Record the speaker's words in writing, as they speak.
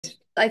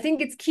I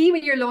think it's key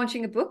when you're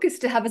launching a book is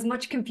to have as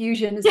much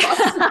confusion as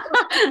possible.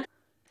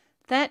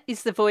 That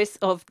is the voice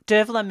of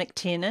Dervla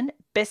McTiernan,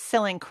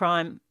 best-selling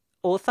crime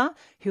author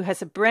who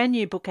has a brand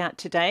new book out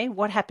today,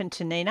 What Happened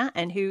to Nina,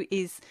 and who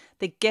is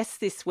the guest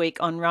this week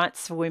on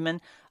Rights for Women,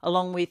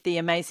 along with the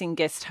amazing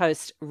guest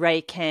host,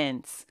 Rae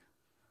Cairns.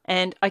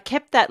 And I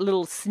kept that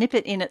little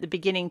snippet in at the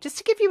beginning just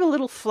to give you a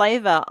little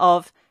flavour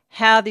of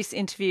how this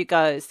interview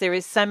goes. There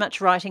is so much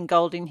writing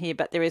gold in here,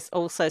 but there is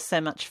also so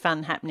much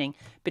fun happening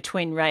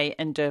between Rae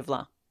and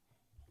Dervla.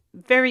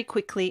 Very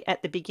quickly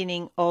at the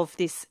beginning of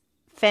this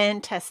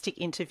fantastic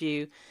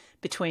interview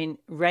between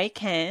Rae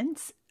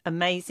Cairns,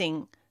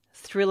 amazing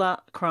thriller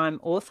crime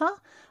author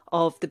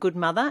of The Good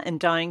Mother and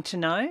Dying to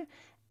Know,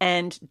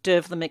 and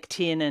Dervla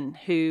McTiernan,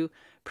 who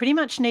pretty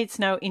much needs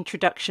no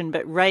introduction,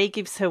 but Rae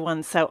gives her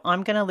one, so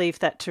I'm going to leave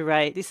that to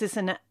Rae. This is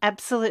an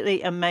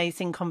absolutely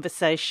amazing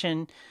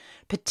conversation,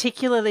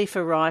 particularly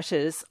for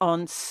writers,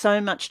 on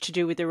so much to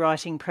do with the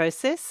writing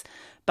process,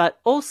 but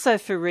also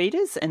for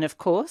readers, and of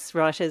course,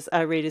 writers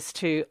are readers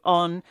too,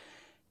 on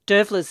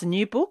Dervla's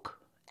new book,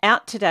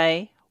 out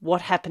today,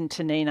 What Happened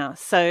to Nina.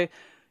 So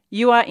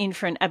you are in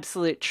for an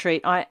absolute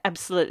treat. I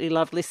absolutely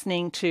loved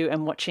listening to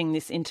and watching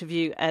this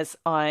interview as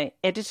I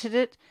edited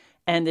it,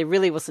 and there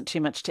really wasn't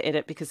too much to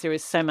edit because there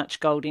is so much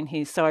gold in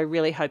here, so I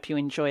really hope you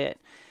enjoy it.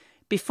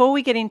 Before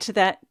we get into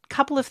that, a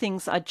couple of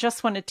things I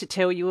just wanted to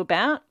tell you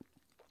about.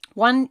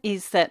 One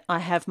is that I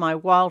have my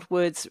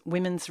Wildwords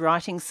Women's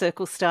Writing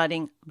Circle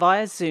starting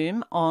via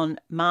Zoom on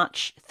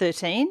March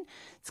 13.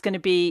 It's going to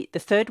be the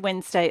third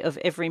Wednesday of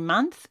every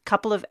month, a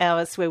couple of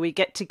hours where we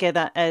get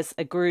together as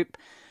a group,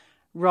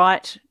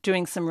 write,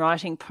 doing some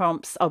writing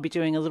prompts. I'll be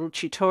doing a little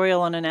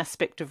tutorial on an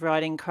aspect of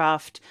writing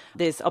craft.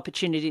 There's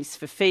opportunities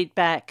for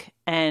feedback,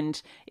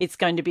 and it's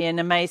going to be an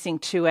amazing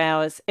 2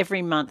 hours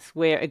every month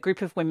where a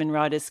group of women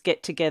writers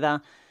get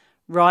together,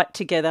 write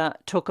together,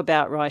 talk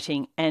about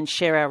writing, and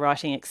share our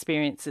writing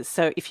experiences.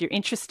 So if you're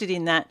interested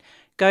in that,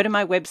 go to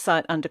my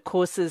website under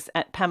courses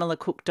at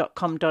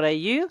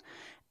pamelacook.com.au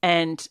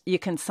and you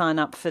can sign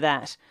up for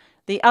that.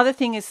 The other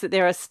thing is that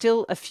there are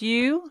still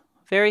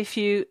very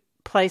few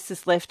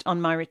places left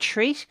on my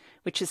retreat,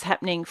 which is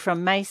happening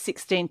from May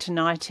 16 to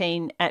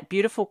 19 at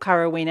beautiful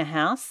Currawena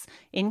House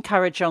in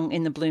Currajong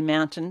in the Blue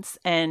Mountains.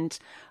 And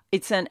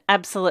it's an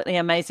absolutely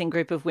amazing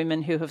group of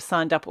women who have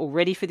signed up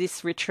already for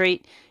this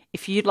retreat.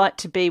 If you'd like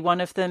to be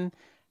one of them,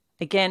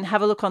 again,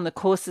 have a look on the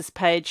courses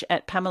page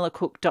at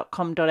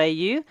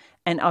pamelacook.com.au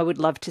and I would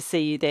love to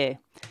see you there.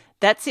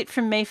 That's it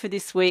from me for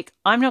this week.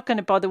 I'm not going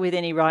to bother with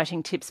any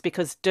writing tips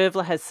because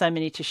Dervla has so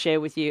many to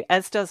share with you,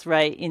 as does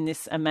Rae in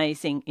this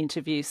amazing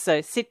interview. So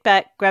sit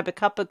back, grab a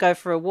cuppa, go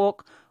for a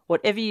walk,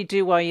 whatever you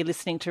do while you're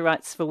listening to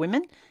Rights for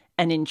Women,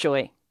 and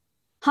enjoy.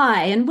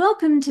 Hi, and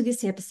welcome to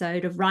this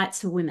episode of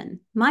Rights for Women.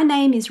 My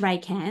name is Rae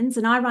Cairns,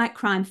 and I write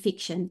crime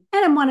fiction,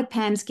 and I'm one of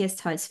Pam's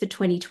guest hosts for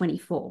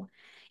 2024.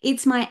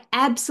 It's my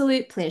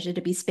absolute pleasure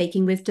to be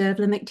speaking with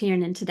Dervla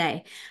McTiernan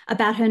today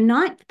about her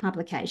ninth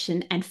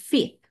publication and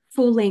fifth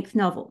full-length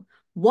novel,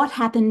 What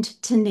Happened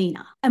to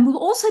Nina? And we'll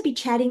also be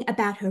chatting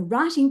about her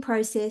writing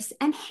process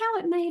and how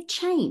it may have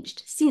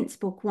changed since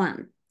book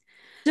one.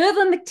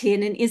 Dervla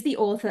McTiernan is the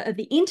author of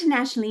the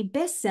internationally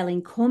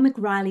best-selling Cormac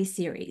Riley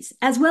series,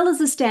 as well as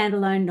the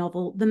standalone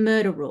novel The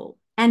Murder Rule,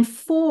 and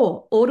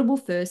 4 Audible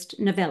First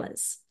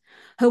novellas.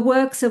 Her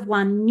works have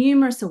won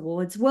numerous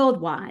awards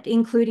worldwide,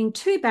 including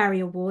 2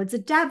 Barry Awards, a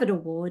David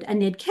Award, a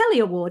Ned Kelly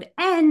Award,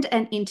 and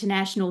an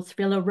International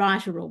Thriller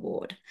Writer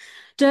Award.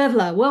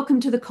 Dervla, welcome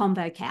to the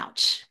Combo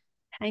Couch.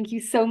 Thank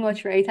you so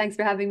much, Rae. Thanks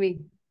for having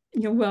me.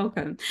 You're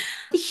welcome.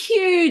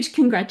 Huge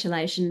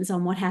congratulations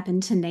on What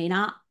Happened to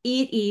Nina.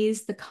 It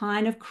is the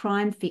kind of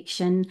crime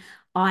fiction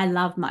I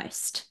love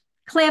most.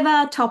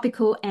 Clever,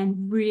 topical,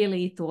 and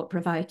really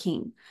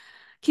thought-provoking.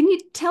 Can you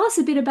tell us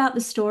a bit about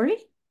the story?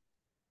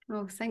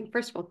 Oh,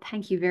 first of all,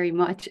 thank you very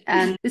much.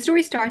 The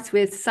story starts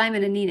with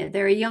Simon and Nina.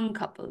 They're a young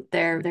couple.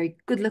 They're very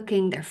good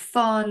looking. They're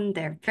fun.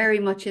 They're very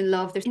much in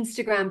love. They're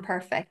Instagram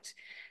perfect.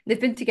 They've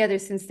been together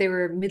since they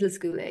were middle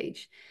school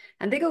age.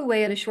 And they go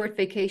away on a short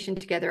vacation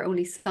together,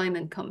 only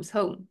Simon comes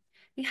home.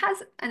 He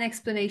has an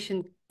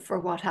explanation for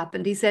what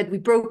happened. He said, we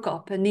broke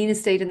up and Nina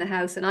stayed in the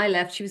house and I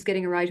left. She was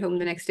getting a ride home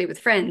the next day with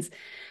friends.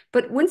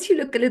 But once you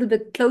look a little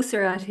bit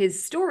closer at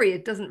his story,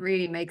 it doesn't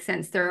really make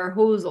sense. There are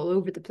holes all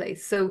over the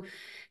place. So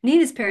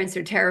Nina's parents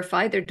are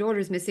terrified. Their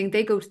daughter's missing.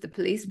 They go to the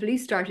police.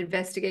 Police start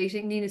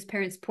investigating. Nina's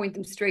parents point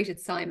them straight at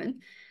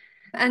Simon.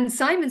 And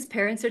Simon's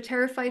parents are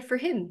terrified for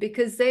him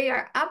because they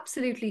are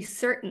absolutely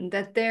certain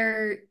that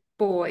their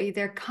boy,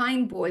 their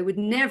kind boy, would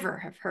never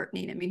have hurt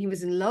Nina. I mean, he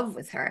was in love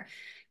with her.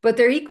 But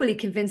they're equally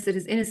convinced that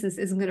his innocence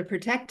isn't going to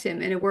protect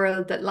him in a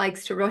world that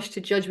likes to rush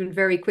to judgment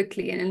very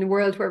quickly, and in a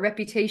world where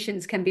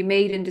reputations can be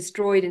made and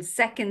destroyed in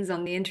seconds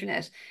on the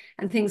internet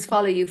and things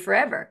follow you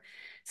forever.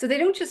 So they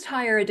don't just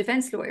hire a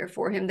defense lawyer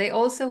for him, they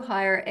also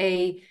hire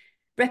a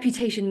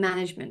reputation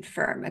management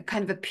firm, a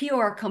kind of a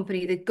PR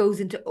company that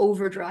goes into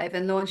overdrive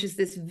and launches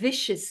this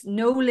vicious,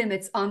 no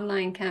limits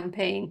online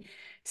campaign,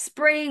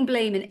 spraying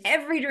blame in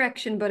every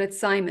direction but at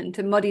Simon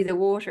to muddy the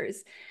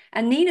waters.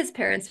 And Nina's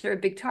parents are a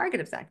big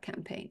target of that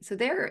campaign. So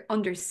they're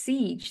under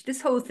siege.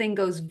 This whole thing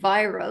goes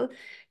viral.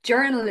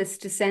 Journalists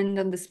descend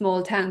on the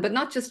small town, but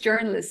not just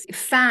journalists,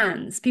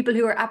 fans, people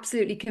who are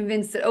absolutely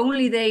convinced that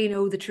only they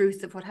know the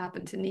truth of what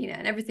happened to Nina,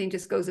 and everything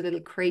just goes a little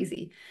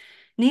crazy.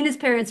 Nina's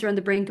parents are on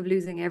the brink of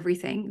losing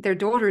everything. Their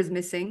daughter is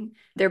missing.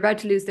 They're about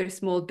to lose their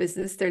small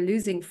business. They're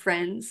losing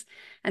friends.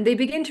 And they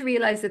begin to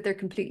realize that they're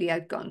completely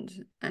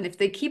outgunned. And if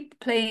they keep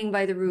playing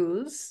by the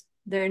rules,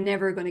 they're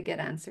never going to get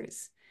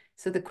answers.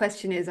 So the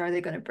question is, are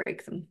they going to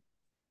break them?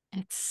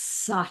 It's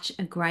such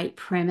a great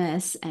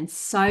premise and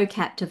so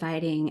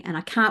captivating. And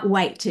I can't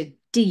wait to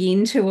dig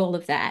into all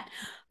of that.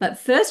 But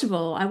first of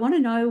all, I want to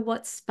know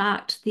what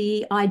sparked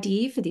the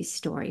idea for this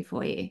story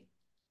for you.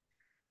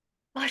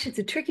 Gosh, it's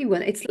a tricky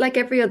one. It's like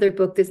every other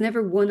book. There's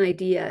never one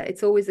idea.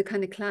 It's always a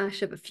kind of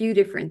clash of a few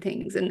different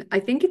things. And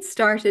I think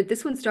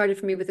this one started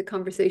for me with a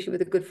conversation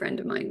with a good friend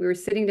of mine. We were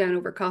sitting down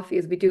over coffee,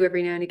 as we do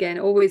every now and again,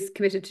 always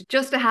committed to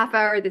just a half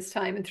hour this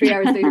time, and 3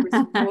 hours later we're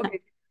still talking.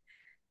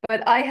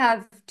 But I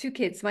have two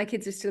kids. My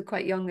kids are still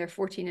quite young. They're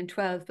 14 and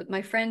 12. But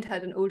my friend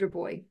had an older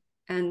boy.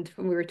 And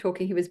when we were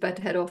talking, he was about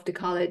to head off to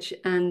college.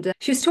 And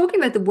she was talking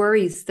about the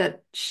worries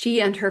that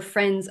she and her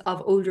friends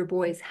of older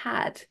boys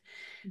had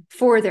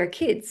for their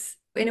kids.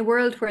 In a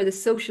world where the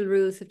social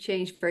rules have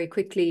changed very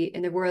quickly,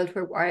 in a world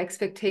where our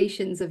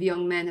expectations of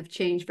young men have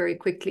changed very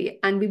quickly,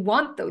 and we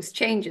want those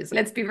changes.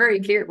 Let's be very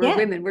clear. We're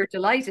women. We're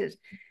delighted.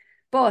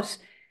 But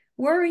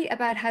worry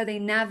about how they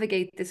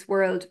navigate this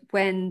world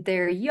when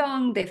they're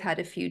young, they've had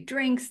a few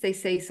drinks, they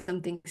say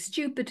something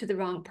stupid to the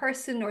wrong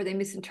person, or they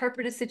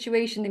misinterpret a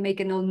situation, they make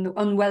an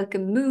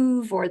unwelcome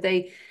move, or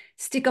they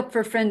stick up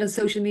for a friend on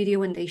social media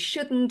when they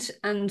shouldn't.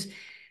 And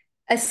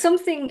as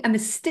a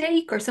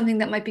mistake or something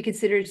that might be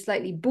considered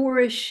slightly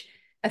boorish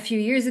a few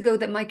years ago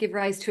that might give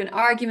rise to an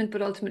argument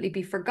but ultimately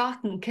be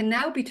forgotten, can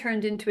now be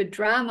turned into a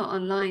drama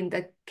online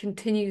that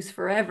continues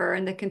forever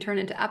and that can turn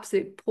into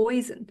absolute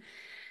poison.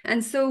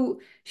 And so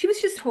she was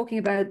just talking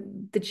about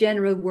the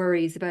general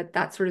worries about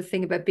that sort of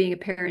thing, about being a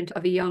parent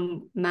of a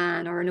young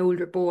man or an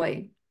older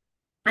boy.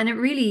 And it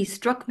really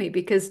struck me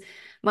because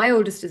my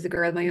oldest is a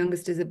girl, my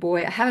youngest is a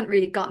boy. I haven't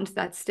really gotten to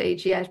that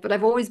stage yet, but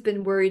I've always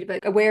been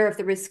aware of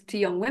the risk to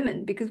young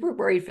women because we're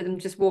worried for them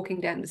just walking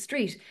down the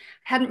street.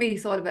 I hadn't really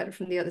thought about it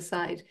from the other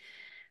side,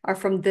 or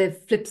from the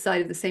flip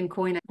side of the same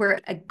coin, where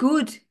a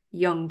good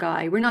young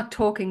guy, we're not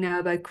talking now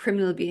about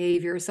criminal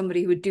behavior or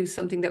somebody who would do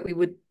something that we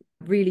would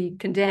really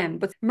condemn,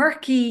 but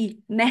murky,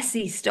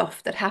 messy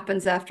stuff that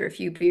happens after a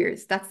few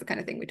beers. That's the kind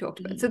of thing we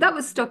talked about. So that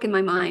was stuck in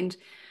my mind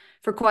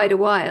for quite a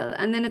while.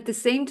 And then at the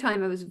same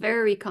time, I was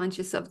very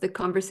conscious of the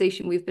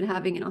conversation we've been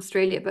having in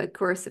Australia about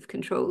coercive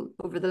control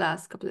over the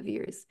last couple of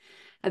years.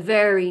 A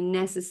very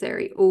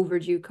necessary,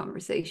 overdue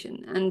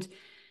conversation. And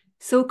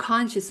so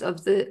conscious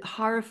of the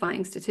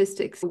horrifying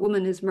statistics. A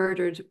woman is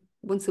murdered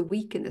once a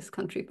week in this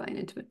country by an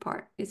intimate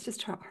part. It's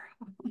just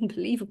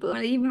unbelievable.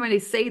 And even when I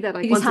say that,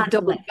 I want to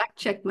double fact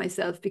check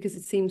myself because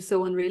it seems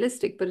so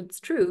unrealistic, but it's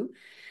true.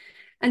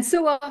 And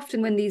so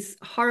often when these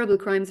horrible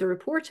crimes are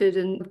reported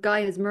and a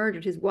guy has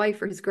murdered his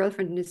wife or his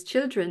girlfriend and his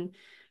children,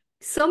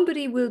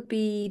 somebody will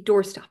be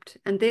doorstopped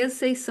and they'll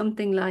say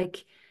something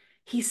like,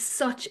 he's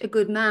such a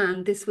good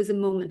man. This was a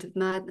moment of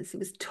madness. It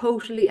was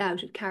totally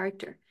out of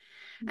character.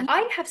 And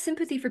I have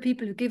sympathy for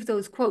people who give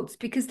those quotes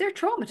because they're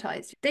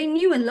traumatized. They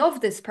knew and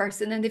loved this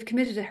person and they've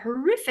committed a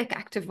horrific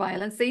act of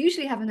violence. They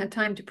usually haven't had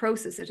time to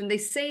process it. And they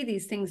say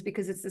these things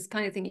because it's this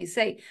kind of thing you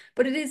say,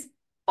 but it is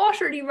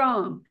utterly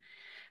wrong.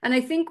 And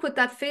I think what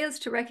that fails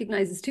to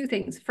recognize is two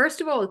things.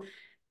 First of all,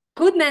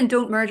 good men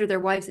don't murder their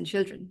wives and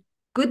children.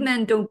 Good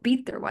men don't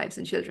beat their wives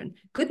and children.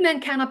 Good men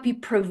cannot be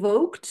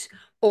provoked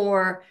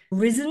or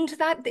risen to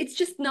that. It's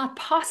just not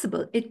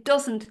possible. It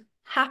doesn't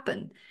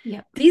happen.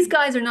 Yep. These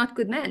guys are not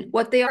good men.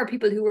 What they are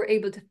people who were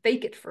able to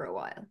fake it for a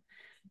while.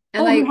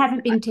 And who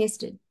haven't been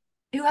tested.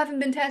 Who haven't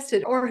been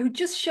tested, or who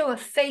just show a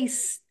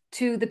face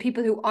to the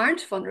people who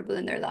aren't vulnerable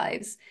in their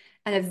lives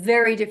and a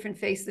very different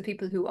face to the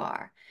people who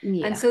are.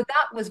 Yeah. And so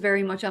that was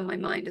very much on my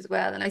mind as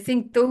well. And I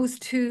think those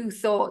two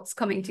thoughts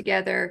coming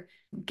together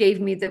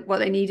gave me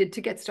what I needed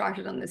to get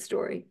started on this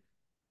story.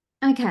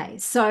 Okay,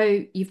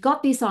 so you've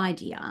got this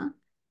idea.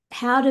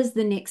 How does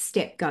the next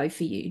step go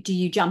for you? Do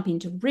you jump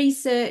into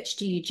research?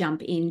 Do you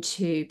jump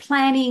into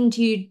planning?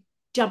 Do you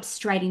jump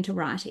straight into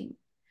writing?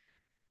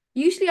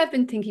 Usually I've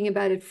been thinking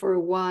about it for a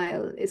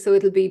while, so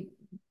it'll be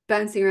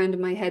bouncing around in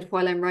my head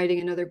while I'm writing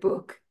another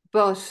book.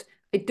 But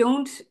I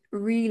don't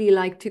really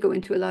like to go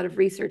into a lot of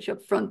research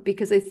up front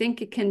because I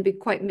think it can be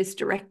quite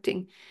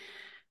misdirecting.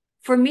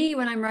 For me,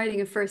 when I'm writing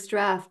a first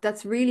draft,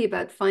 that's really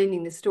about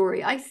finding the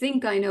story. I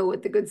think I know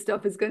what the good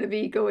stuff is going to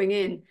be going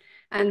in.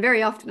 And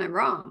very often I'm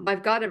wrong.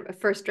 I've got a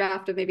first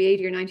draft of maybe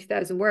 80 or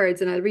 90,000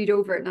 words and I'll read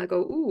over it and I'll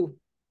go, ooh,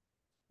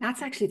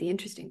 that's actually the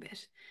interesting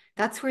bit.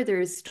 That's where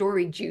there's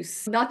story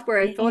juice, not where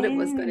I thought it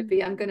was going to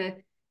be. I'm going to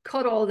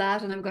cut all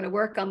that and I'm going to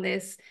work on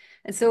this.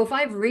 And so if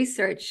I've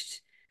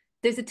researched,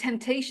 there's a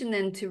temptation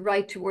then to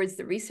write towards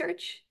the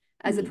research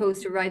as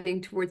opposed to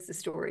writing towards the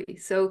story.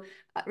 So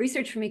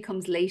research for me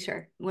comes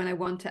later when I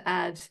want to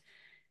add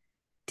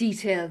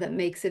detail that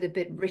makes it a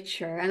bit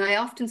richer. And I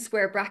often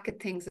square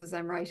bracket things as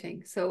I'm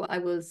writing. So I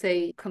will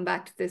say, come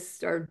back to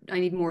this, or I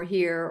need more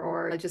here,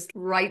 or I'll just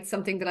write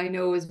something that I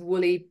know is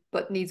woolly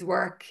but needs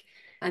work.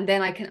 And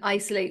then I can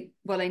isolate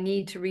what I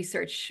need to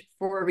research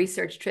for a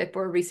research trip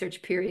or a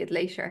research period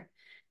later.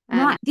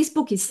 Right. This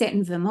book is set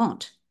in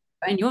Vermont,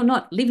 and you're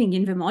not living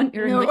in Vermont,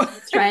 you're in Western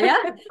Australia.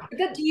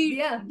 Do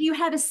you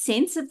have a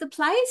sense of the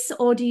place,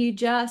 or do you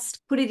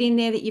just put it in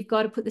there that you've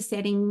got to put the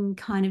setting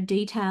kind of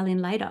detail in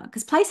later?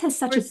 Because place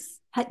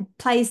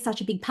plays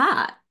such a big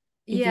part.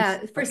 Yeah,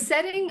 for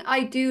setting,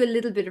 I do a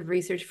little bit of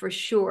research for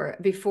sure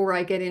before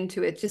I get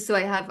into it, just so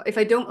I have, if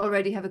I don't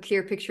already have a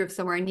clear picture of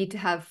somewhere, I need to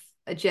have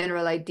a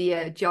general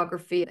idea,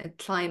 geography and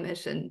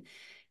climate and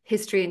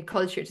history and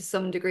culture to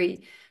some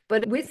degree.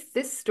 But with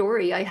this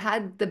story, I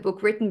had the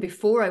book written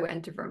before I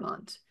went to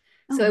Vermont.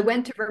 So I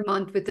went to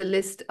Vermont with a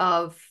list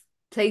of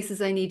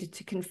places I needed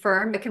to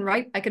confirm. I can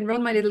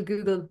run my little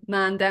Google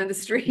man down the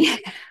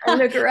street and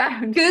look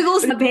around.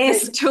 Google's the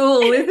best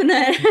tool, isn't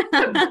it?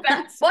 The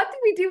best. What did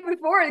we do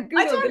before Google?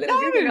 I don't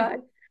know. Google guy?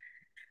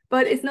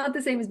 But it's not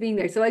the same as being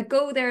there. So I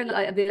go there and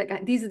I'd be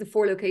like, these are the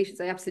 4 locations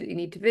I absolutely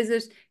need to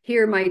visit.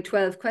 Here are my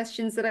 12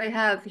 questions that I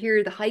have. Here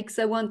are the hikes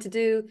I want to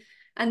do.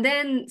 And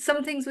then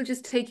some things will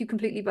just take you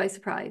completely by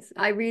surprise.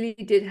 I really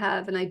did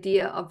have an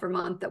idea of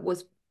Vermont that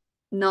was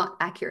not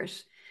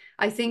accurate.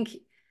 I think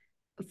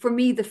for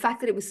me, the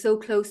fact that it was so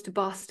close to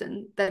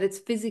Boston, that it's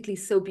physically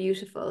so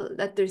beautiful,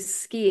 that there's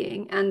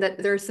skiing and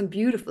that there are some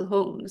beautiful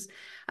homes.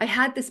 I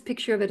had this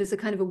picture of it as a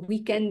kind of a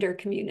weekender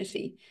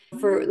community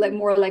for like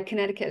more like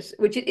Connecticut,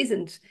 which it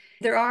isn't.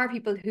 There are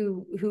people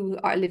who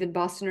live in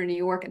Boston or New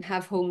York and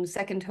have homes,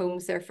 second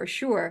homes there for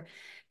sure.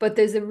 But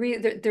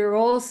there are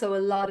also a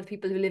lot of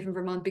people who live in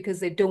Vermont because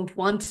they don't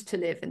want to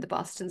live in the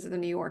Bostons or the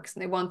New Yorks,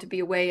 and they want to be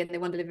away and they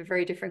want to live a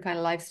very different kind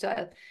of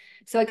lifestyle.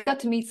 So I got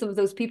to meet some of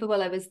those people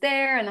while I was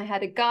there, and I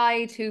had a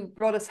guide who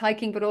brought us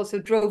hiking, but also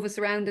drove us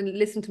around and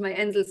listened to my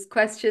endless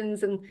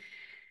questions. And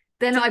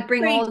then I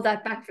bring all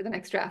that back for the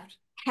next draft.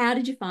 How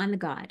did you find the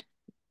guide?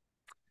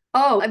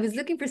 Oh, I was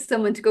looking for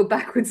someone to go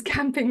backwards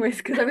camping with,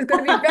 because I was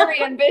going to be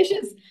very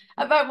ambitious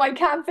about my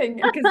camping,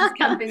 because it's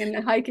camping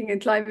and hiking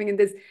and climbing and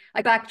this.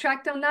 I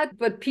backtracked on that,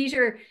 but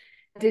Peter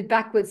did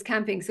backwoods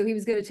camping, so he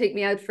was going to take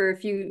me out for a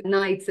few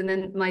nights, and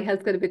then my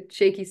health got a bit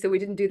shaky, so we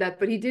didn't do that.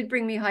 But he did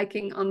bring me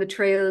hiking on the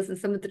trails, and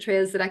some of the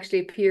trails that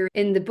actually appear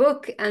in the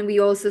book. And we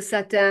also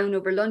sat down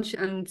over lunch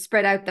and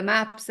spread out the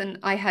maps, and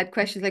I had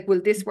questions like,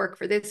 will this work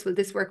for this? Will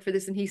this work for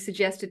this? And he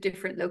suggested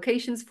different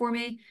locations for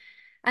me.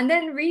 And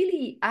then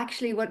really,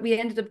 actually, what we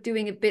ended up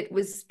doing a bit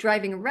was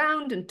driving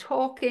around and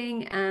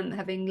talking and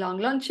having long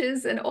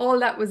lunches, and all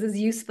that was as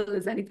useful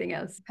as anything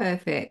else.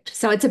 Perfect.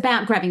 So it's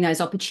about grabbing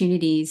those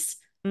opportunities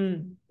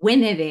when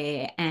they're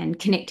there and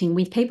connecting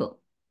with people.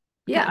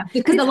 Yeah.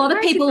 Because a lot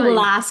of people will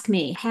ask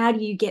me, how do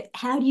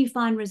you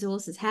find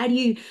resources? How do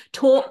you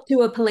talk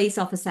to a police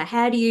officer?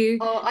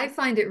 Oh, I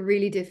find it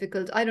really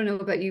difficult. I don't know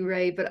about you,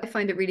 Rae, but I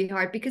find it really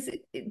hard because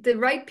the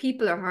right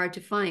people are hard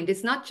to find.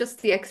 It's not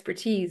just the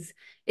expertise.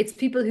 It's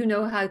people who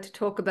know how to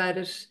talk about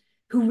it,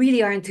 who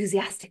really are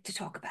enthusiastic to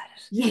talk about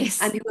it.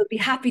 Yes. And who will be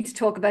happy to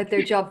talk about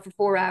their job for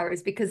 4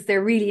 hours because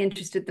they're really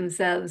interested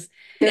themselves.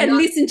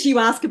 Listen to you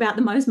ask about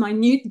the most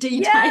minute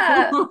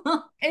detail. Yeah,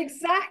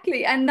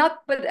 exactly. And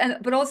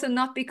but also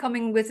not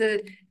becoming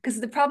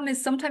because the problem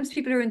is sometimes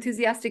people who are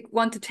enthusiastic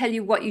want to tell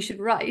you what you should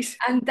write.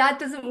 And that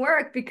doesn't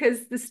work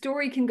because the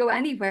story can go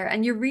anywhere.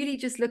 And you're really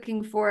just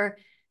looking for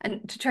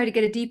and to try to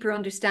get a deeper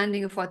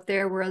understanding of what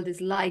their world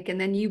is like,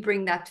 and then you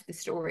bring that to the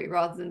story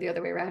rather than the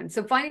other way around.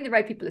 So finding the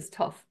right people is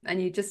tough,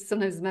 and you just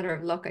sometimes it's a matter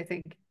of luck, I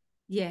think.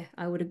 Yeah,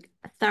 I would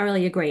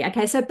thoroughly agree.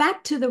 Okay, so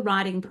back to the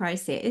writing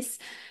process.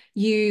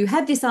 You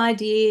have this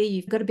idea,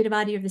 you've got a bit of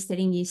idea of the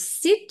setting, you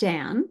sit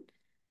down.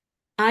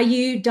 Are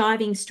you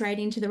diving straight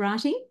into the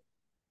writing?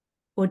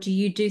 Or do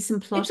you do some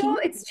plotting?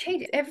 It's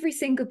changed. Every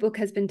single book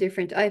has been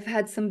different. I've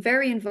had some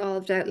very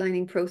involved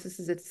outlining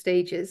processes at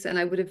stages, and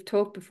I would have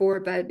talked before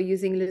about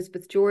using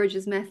Elizabeth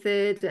George's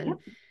method, and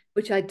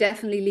which I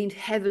definitely leaned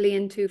heavily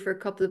into for a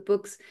couple of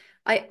books.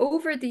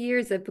 Over the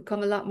years, I've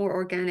become a lot more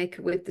organic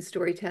with the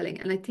storytelling,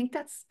 and I think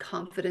that's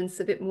confidence,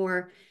 a bit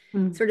more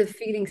sort of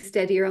feeling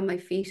steadier on my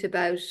feet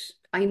about,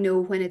 I know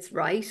when it's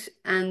right,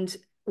 and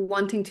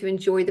wanting to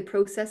enjoy the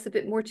process a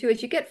bit more too.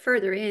 As you get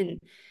further in,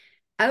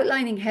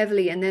 outlining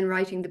heavily and then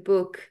writing the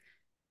book,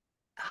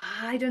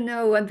 I don't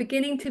know. I'm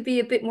beginning to be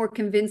a bit more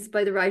convinced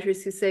by the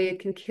writers who say it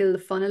can kill the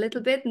fun a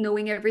little bit,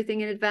 knowing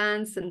everything in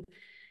advance. And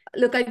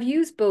look, I've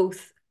used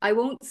both. I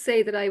won't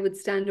say that I would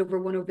stand over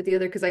one over the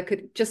other, because I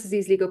could just as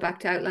easily go back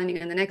to outlining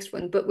on the next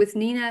one. But with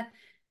Nina,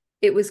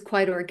 it was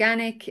quite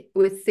organic.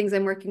 With things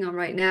I'm working on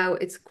right now,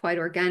 it's quite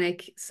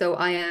organic. So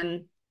I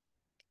am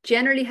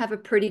generally have a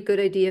pretty good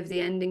idea of the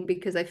ending,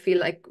 because I feel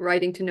like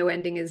writing to no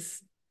ending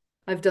is,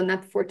 I've done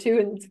that before too,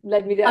 and it's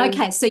led me down.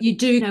 Okay, so you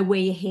do know where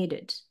you're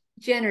headed.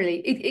 Generally,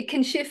 it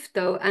can shift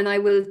though, and I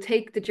will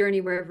take the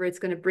journey wherever it's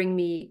going to bring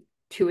me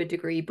to a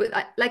degree. But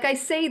I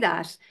say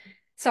that,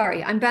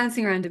 sorry, I'm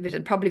bouncing around a bit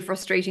and probably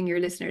frustrating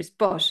your listeners,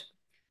 but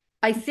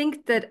I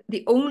think that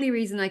the only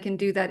reason I can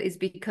do that is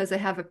because I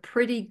have a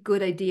pretty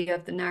good idea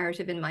of the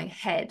narrative in my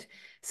head.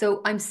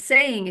 So I'm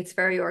saying it's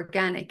very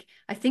organic.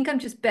 I think I'm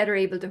just better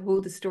able to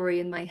hold the story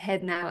in my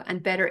head now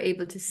and better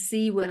able to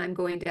see when I'm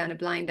going down a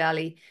blind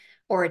alley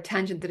or a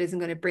tangent that isn't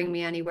going to bring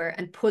me anywhere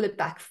and pull it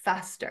back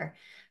faster.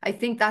 I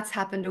think that's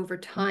happened over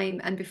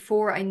time. And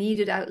before I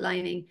needed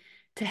outlining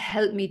to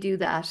help me do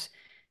that,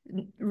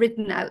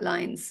 written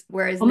outlines,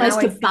 whereas now Almost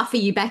I to buffer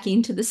you back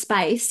into the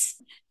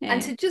space. Yeah.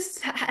 and to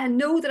just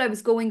know that I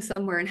was going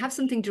somewhere and have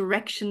something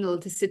directional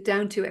to sit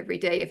down to every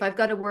day. If I've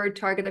got a word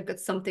target, I've got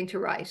something to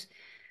write.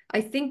 I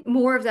think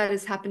more of that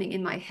is happening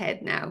in my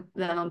head now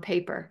than on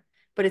paper,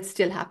 but it's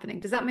still happening.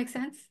 Does that make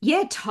sense?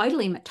 Yeah,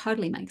 totally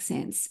makes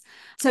sense.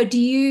 So do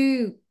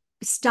you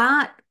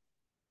start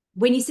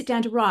when you sit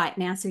down to write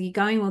now, so you're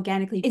going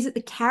organically, is it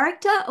the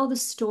character or the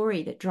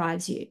story that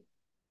drives you?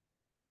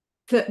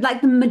 For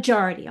like the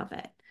majority of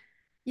it.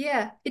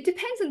 Yeah, it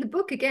depends on the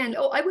book again.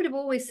 Oh, I would have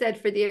always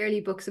said for the early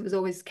books, it was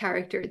always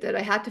character, that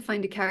I had to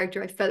find a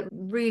character I felt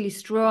really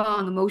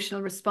strong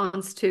emotional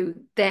response to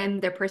them,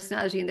 their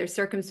personality and their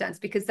circumstance,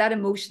 because that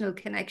emotional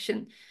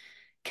connection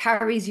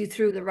carries you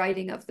through the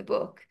writing of the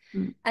book.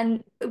 Mm.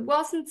 And it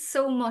wasn't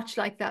so much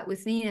like that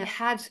with Nina. I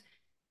had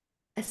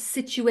a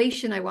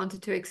situation I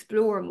wanted to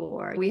explore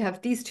more. We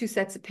have these two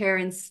sets of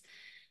parents.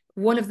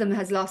 One of them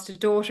has lost a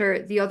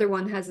daughter. The other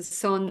one has a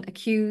son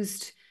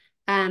accused.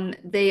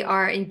 They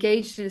are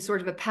engaged in a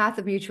sort of a path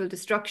of mutual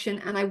destruction.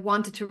 And I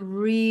wanted to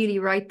really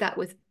write that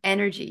with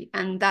energy.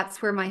 And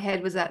that's where my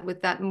head was at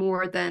with that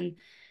more than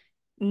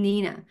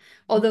Nina.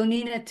 Although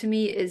Nina to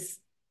me is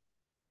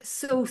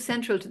so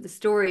central to the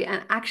story.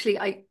 And actually,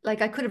 I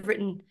could have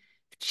written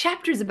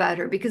chapters about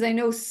her because I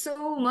know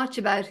so much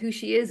about who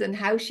she is and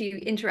how she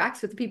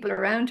interacts with the people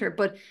around her.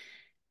 But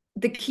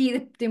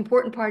the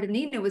important part of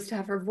Nina was to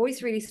have her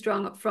voice really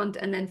strong up front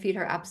and then feel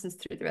her absence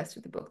through the rest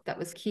of the book. That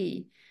was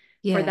key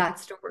for that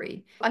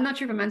story. I'm not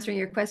sure if I'm answering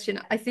your question.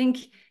 I think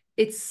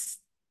it's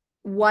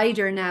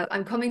wider now.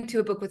 I'm coming to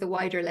a book with a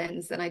wider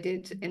lens than I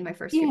did in my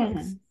first few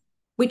books.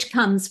 Which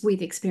comes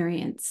with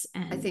experience.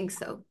 And I think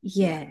so.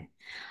 Yeah.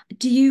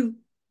 Do you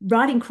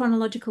write in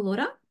chronological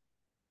order?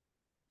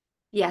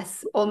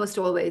 Yes, almost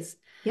always.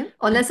 Yeah.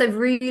 Unless I've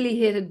really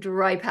hit a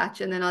dry patch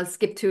and then I'll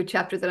skip to a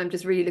chapter that I'm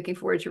just really looking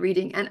forward to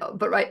reading.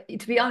 But right,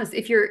 to be honest,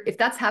 if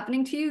that's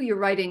happening to you, you're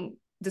writing,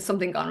 there's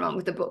something gone wrong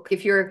with the book.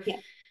 If you're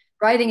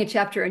writing a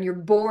chapter and you're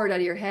bored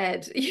out of your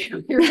head, your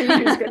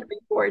reader's going to be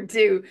bored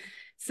too.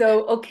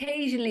 So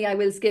occasionally I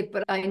will skip,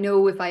 but I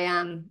know if I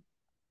am,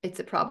 it's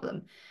a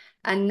problem.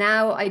 And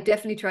now I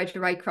definitely try to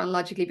write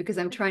chronologically because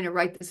I'm trying to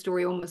write the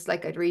story almost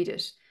like I'd read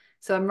it.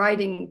 So I'm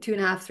writing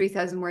 2,500,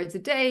 3,000 words a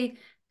day.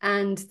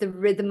 And the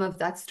rhythm of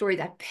that story,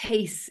 that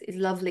pace is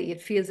lovely.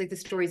 It feels like the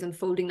story is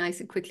unfolding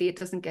nice and quickly. It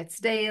doesn't get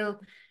stale.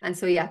 And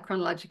so, yeah,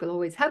 chronological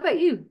always. How about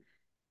you?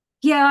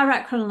 Yeah, I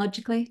write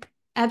chronologically.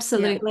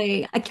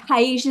 Absolutely. Yeah.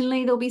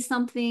 Occasionally there'll be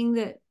something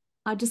that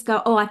I just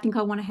go, oh, I think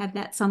I want to have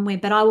that somewhere,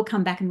 but I will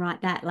come back and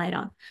write that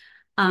later.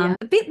 A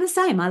bit the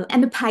same.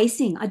 And the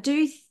pacing. I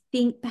do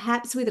think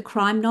perhaps with a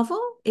crime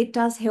novel, it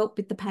does help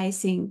with the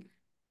pacing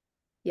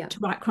to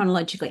write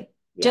chronologically.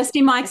 Just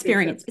in my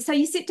experience. So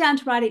you sit down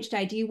to write each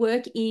day. Do you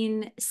work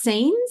in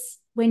scenes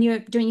when you're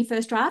doing your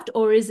first draft,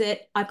 or is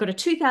it I've got a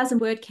 2,000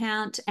 word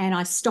count and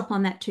I stop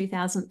on that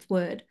 2,000th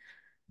word?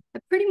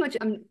 Pretty much,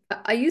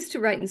 I used to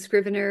write in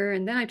Scrivener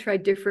and then I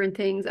tried different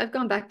things. I've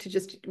gone back to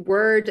just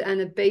Word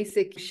and a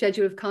basic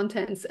schedule of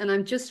contents and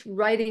I'm just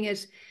writing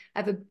it. I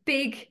have a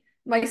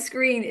my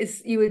screen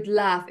is, you would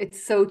laugh.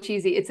 It's so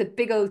cheesy. It's a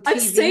big old TV.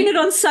 I've seen it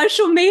on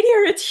social media.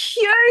 It's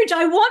huge.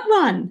 I want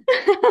one.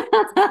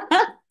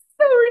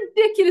 So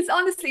ridiculous.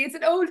 Honestly, it's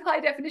an old high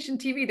definition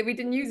TV that we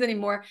didn't use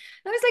anymore. And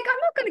I was like, I'm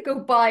not going to go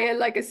buy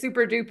a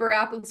super duper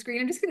Apple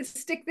screen. I'm just going to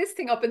stick this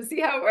thing up and see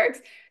how it works.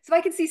 So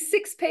I can see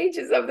 6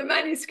 pages of the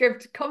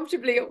manuscript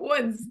comfortably at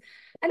once.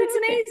 And it's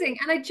amazing.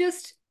 And I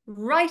just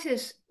write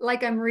it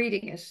like I'm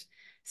reading it.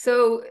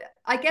 So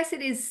I guess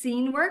it is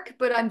scene work,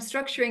 but I'm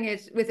structuring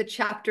it with a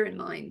chapter in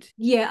mind.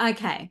 Yeah,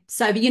 okay.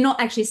 So but you're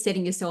not actually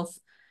setting yourself,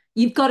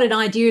 you've got an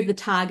idea of the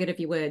target of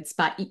your words,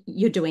 but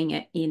you're doing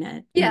it in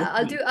a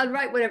I'll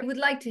write whatever. I would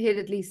like to hit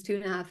at least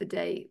 2.5 a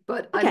day,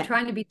 but I'm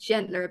trying to be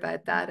gentler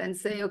about that and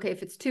say, okay,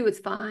 if it's 2, it's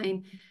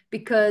fine,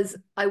 because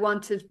I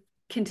want to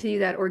continue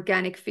that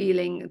organic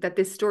feeling that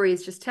this story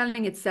is just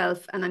telling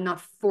itself and I'm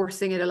not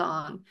forcing it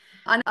along.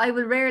 And I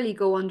will rarely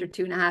go under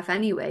 2.5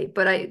 anyway,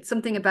 but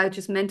something about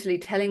just mentally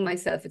telling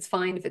myself it's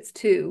fine if it's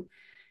 2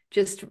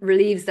 just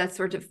relieves that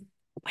sort of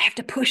I have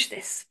to push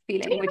this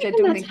feeling, which I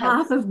don't think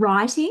half of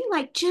writing,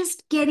 like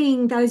just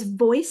getting those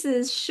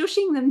voices,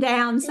 shushing them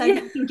down so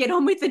you can get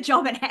on with the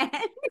job at hand.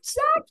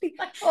 Exactly.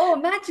 Oh,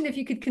 imagine if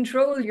you could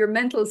control your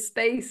mental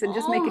space and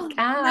just make it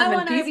calm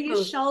and peaceful. Over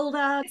your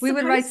shoulder. We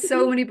would write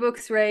so many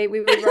books, Rae.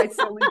 We would write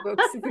so many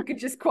books if we could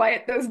just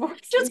quiet those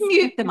voices. Just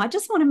mute them. I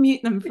just want to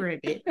mute them for a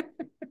bit.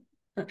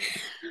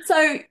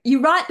 So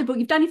you write the book,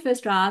 you've done your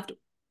first draft,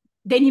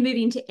 then you move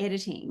into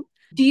editing.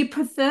 Do you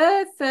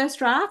prefer first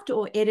draft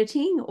or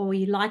editing, or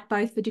you like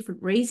both for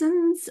different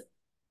reasons?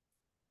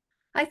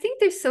 I think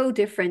they're so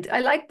different.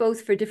 I like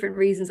both for different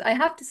reasons. I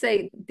have to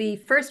say, the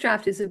first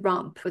draft is a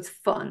romp. It's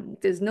fun.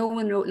 There's no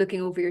one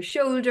looking over your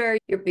shoulder.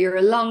 You're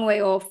a long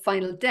way off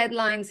final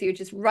deadline, so you're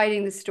just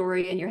writing the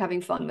story and you're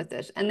having fun with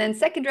it. And then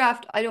second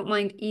draft, I don't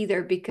mind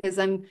either because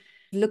I'm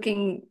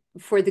looking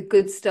for the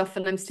good stuff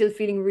and I'm still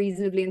feeling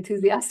reasonably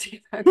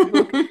enthusiastic about the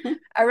book.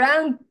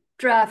 Around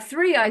draft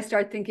three, I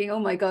start thinking, oh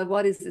my God,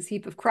 what is this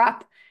heap of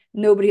crap?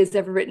 Nobody has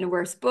ever written a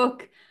worse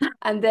book.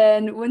 And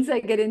then once I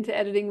get into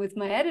editing with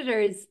my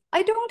editors,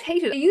 I don't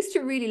hate it. I used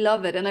to really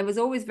love it. And I was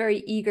always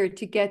very eager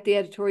to get the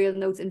editorial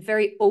notes and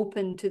very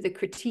open to the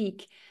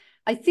critique.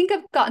 I think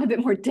I've gotten a bit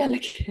more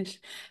delicate.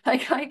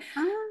 Like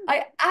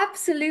I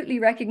absolutely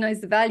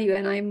recognize the value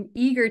and I'm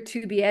eager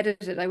to be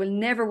edited. I will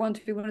never want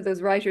to be one of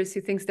those writers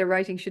who thinks their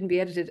writing shouldn't be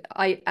edited.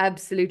 I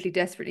absolutely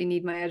desperately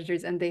need my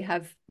editors, and they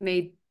have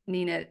made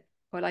Nina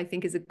what I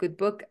think is a good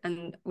book.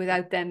 And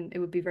without them, it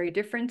would be very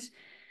different.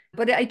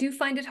 But I do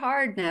find it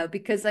hard now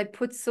because I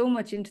put so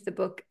much into the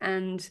book,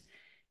 and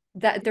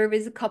that there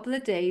is a couple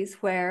of days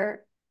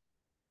where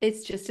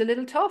it's just a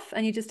little tough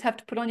and you just have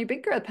to put on your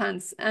big girl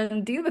pants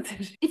and deal with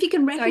it. If you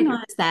can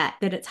recognize that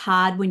it's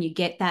hard when you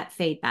get that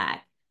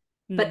feedback,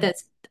 but Mm.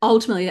 that's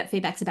ultimately that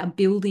feedback's about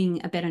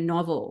building a better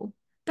novel.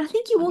 But I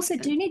think you also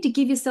do 100%. need to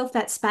give yourself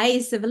that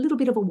space of a little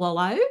bit of a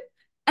wallow,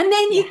 and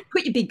then Yeah. you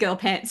put your big girl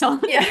pants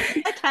on. Yeah.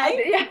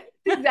 Okay. Yeah,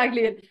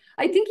 exactly it.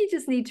 I think you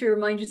just need to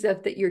remind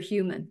yourself that you're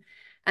human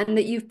and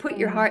that you've put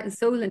your heart and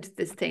soul into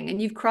this thing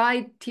and you've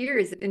cried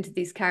tears into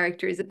these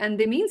characters and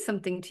they mean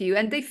something to you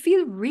and they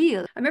feel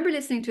real. I remember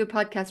listening to a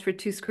podcast where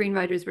two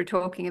screenwriters were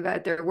talking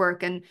about their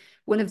work, and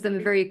one of them, a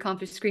very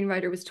accomplished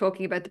screenwriter, was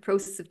talking about the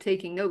process of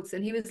taking notes.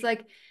 And he was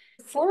like,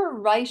 for a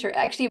writer,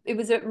 actually, it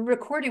was a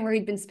recording where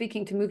he'd been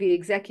speaking to movie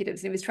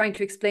executives and he was trying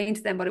to explain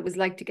to them what it was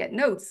like to get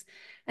notes.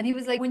 And he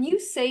was like, when you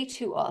say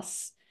to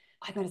us,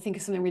 I'm going to think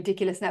of something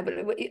ridiculous now, but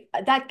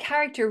that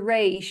character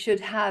Rae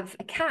should have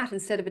a cat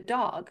instead of a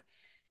dog,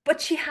 but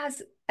she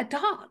has a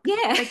dog.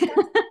 Yeah. Like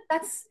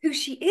that's who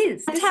she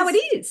is. That's how it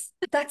is.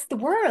 That's the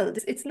world.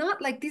 It's not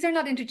like these are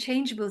not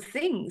interchangeable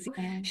things.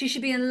 Yeah. She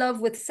should be in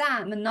love with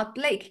Sam and not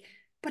Blake.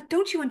 But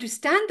don't you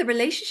understand the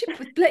relationship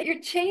with Blake?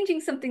 You're changing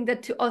something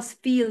that to us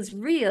feels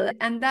real,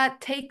 and that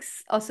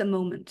takes us a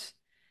moment.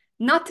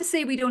 Not to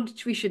say we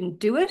shouldn't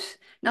do it,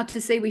 not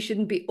to say we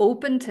shouldn't be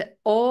open to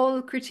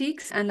all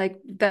critiques and like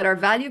that are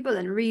valuable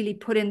and really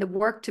put in the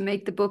work to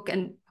make the book,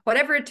 and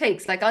whatever it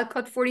takes, like I'll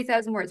cut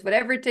 40,000 words,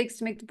 whatever it takes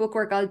to make the book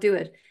work, I'll do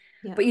it.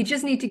 Yeah. But you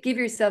just need to give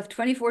yourself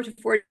 24 to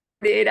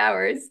 48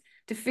 hours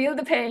to feel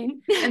the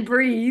pain and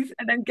breathe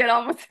and then get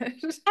on with it.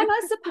 And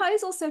I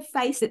suppose also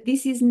face that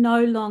this is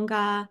no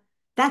longer,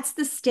 that's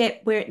the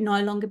step where it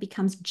no longer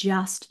becomes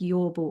just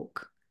your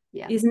book.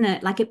 Yeah. Isn't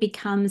it? Like it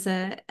becomes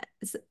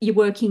you're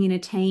working in a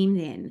team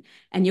then,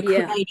 and you're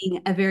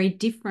creating a very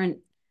different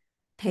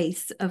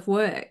piece of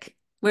work.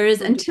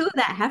 Whereas until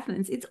that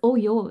happens, it's all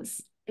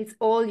yours. It's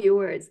all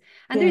yours.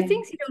 And there are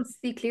things you don't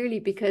see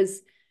clearly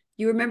because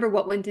you remember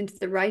what went into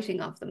the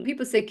writing of them.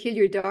 People say kill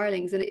your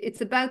darlings, and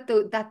it's about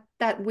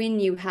that win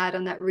you had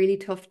on that really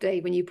tough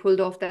day when you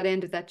pulled off that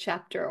end of that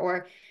chapter,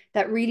 or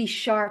that really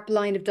sharp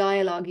line of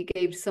dialogue you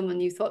gave to someone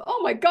you thought,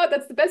 oh my God,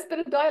 that's the best bit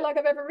of dialogue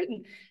I've ever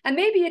written. And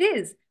maybe it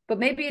is, but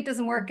maybe it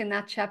doesn't work in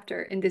that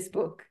chapter in this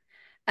book.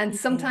 And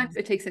sometimes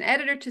it takes an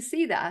editor to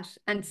see that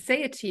and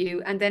say it to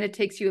you, and then it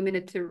takes you a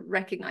minute to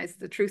recognize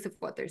the truth of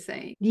what they're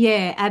saying.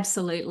 Yeah,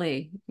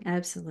 absolutely.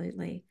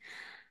 Absolutely.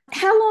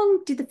 How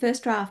long did the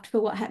first draft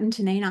for What Happened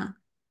to Nina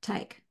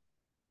take?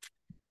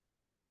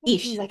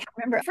 Ish. I can't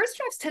remember. First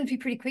drafts tend to be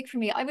pretty quick for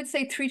me. I would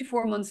say 3 to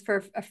 4 months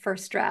for a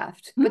first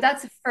draft, but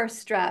that's a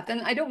first draft.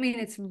 And I don't mean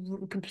it's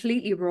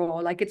completely raw,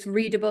 like it's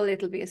readable.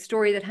 It'll be a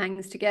story that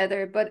hangs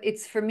together, but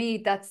it's, for me,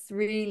 that's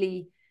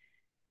really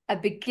a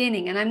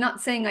beginning. And I'm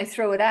not saying I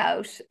throw it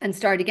out and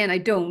start again. I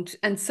don't.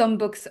 And some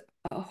books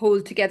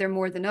hold together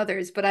more than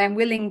others, but I'm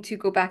willing to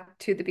go back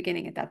to the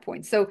beginning at that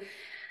point. So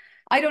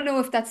I don't know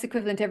if that's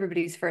equivalent to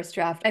everybody's first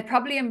draft. I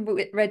probably am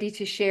ready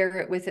to share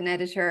it with an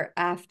editor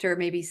after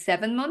maybe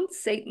 7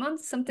 months, 8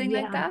 months, something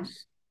like that.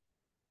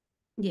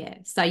 Yeah.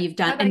 So you've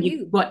done, and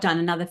you've done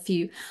another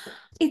few.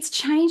 It's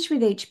changed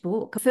with each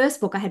book.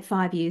 First book, I had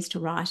 5 years to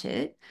write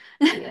it.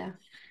 Yeah.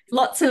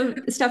 Lots of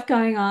stuff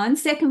going on.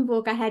 Second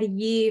book, I had a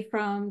year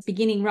from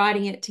beginning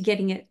writing it to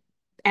getting it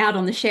out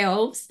on the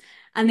shelves.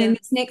 And then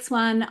this next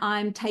one,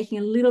 I'm taking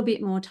a little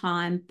bit more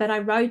time, but I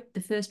wrote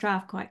the first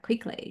draft quite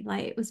quickly.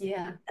 Like it was,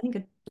 I think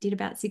I did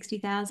about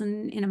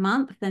 60,000 in a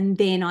month. And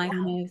then I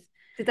kind of...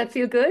 Did that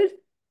feel good?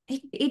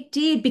 It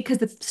did, because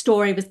the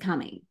story was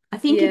coming. I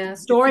think if the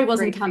story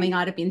wasn't coming,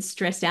 I'd have been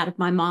stressed out of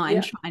my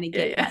mind trying to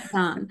get that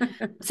done.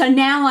 So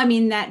now I'm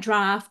in that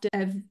draft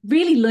of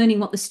really learning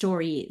what the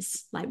story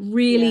is, like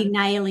really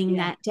nailing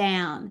that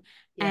down.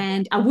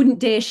 And I wouldn't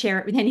dare share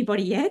it with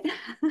anybody yet.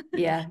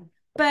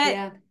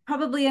 But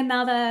probably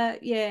another,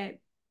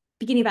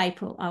 beginning of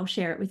April, I'll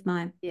share it with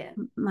my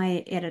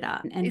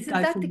editor. And isn't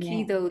that the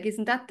key though?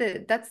 Isn't that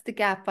that's the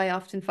gap I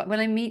often find when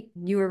I meet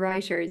newer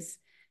writers?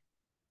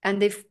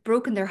 and they've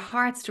broken their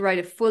hearts to write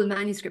a full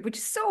manuscript, which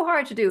is so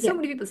hard to do. Yeah. So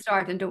many people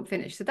start and don't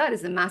finish. So that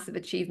is a massive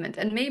achievement.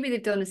 And maybe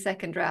they've done a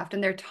second draft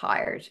and they're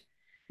tired.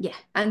 Yeah.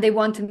 And they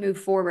want to move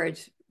forward,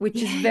 which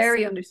is Yes.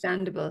 very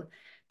understandable.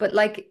 But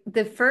like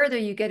the further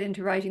you get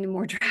into writing, the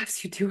more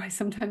drafts you do, I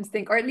sometimes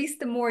think, or at least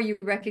the more you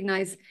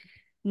recognize,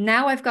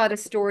 now I've got a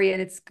story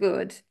and it's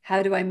good.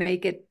 How do I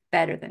make it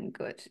better than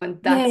good?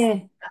 And that's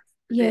the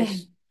Yeah.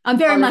 bit. I'm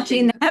very much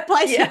in Polishing. that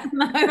place Yeah. at the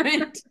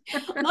moment.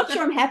 I'm not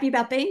sure I'm happy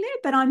about being there,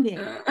 but I'm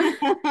there.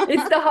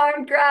 It's the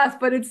hard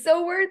graft, but it's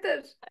so worth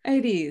it.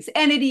 It is.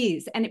 And it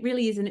is. And it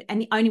really is. And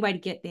the only way to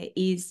get there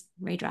is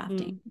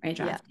redrafting,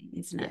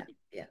 isn't it?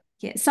 Yeah.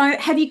 Yeah. So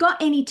have you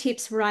got any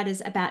tips for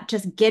writers about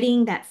just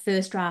getting that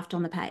first draft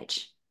on the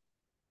page?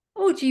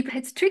 Oh, gee,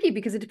 it's tricky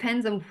because it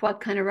depends on what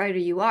kind of writer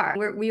you are.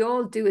 We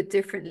all do it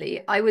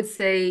differently. I would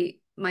say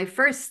my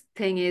first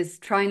thing is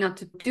try not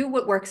to do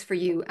what works for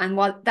you, and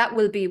what that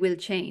will be will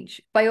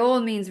change. By all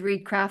means,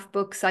 read craft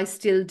books. I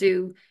still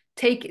do.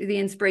 Take the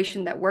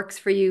inspiration that works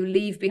for you,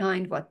 leave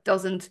behind what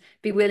doesn't,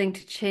 be willing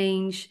to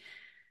change.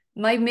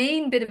 My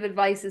main bit of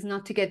advice is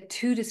not to get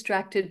too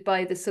distracted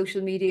by the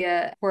social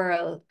media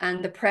whirl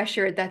and the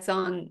pressure that's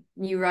on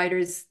new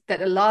writers,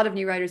 that a lot of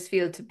new writers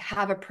feel, to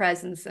have a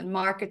presence and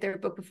market their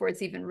book before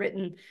it's even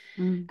written,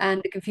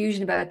 and the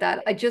confusion about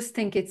that. I just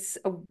think it's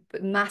a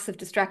massive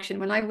distraction.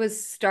 When I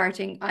was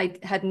starting, I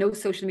had no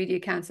social media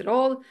accounts at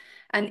all,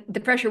 and the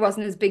pressure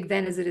wasn't as big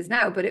then as it is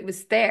now, but it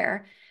was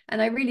there.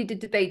 And I really did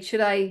debate, should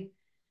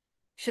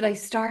I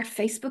start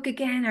Facebook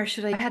again, or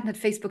I hadn't had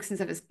Facebook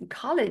since I was in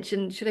college,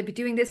 and should I be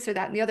doing this or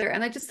that and the other?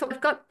 And I just thought, I've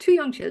got 2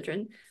 young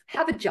children,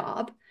 have a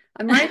job,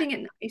 I'm writing at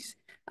night,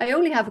 I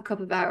only have a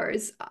couple of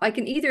hours. I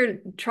can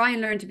either try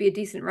and learn to be a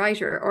decent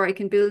writer, or I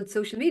can build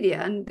social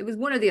media. And it was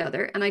one or the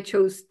other, and I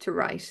chose to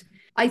write.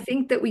 I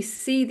think that we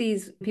see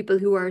these people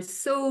who are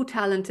so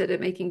talented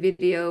at making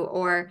video,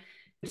 or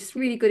just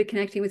really good at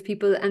connecting with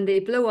people, and they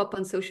blow up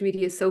on social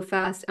media so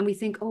fast, and we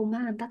think, oh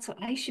man, that's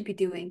what I should be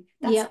doing.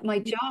 That's my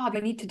job. I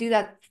need to do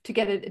that to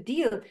get a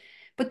deal.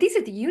 But these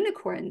are the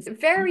unicorns.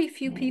 Very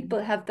few people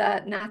have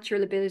that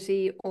natural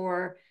ability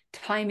or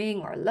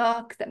timing or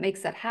luck that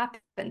makes that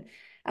happen.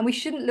 And we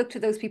shouldn't look to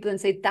those people and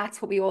say,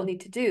 that's what we all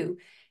need to do.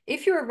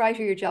 If you're a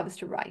writer, your job is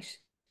to write.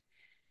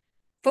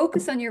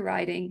 Focus on your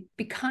writing,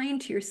 be kind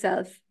to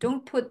yourself,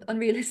 don't put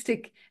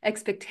unrealistic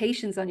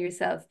expectations on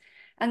yourself.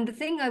 And the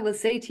thing I will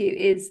say to you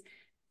is,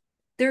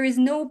 there is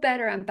no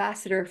better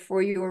ambassador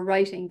for your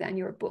writing than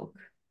your book.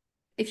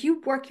 If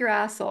you work your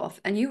ass off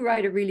and you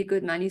write a really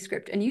good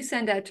manuscript and you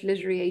send out to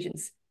literary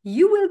agents,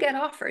 you will get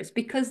offers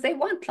because they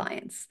want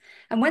clients.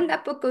 And when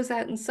that book goes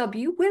out in sub,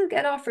 you will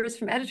get offers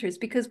from editors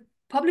because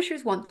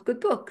publishers want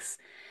good books.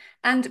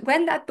 And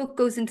when that book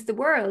goes into the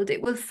world,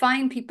 it will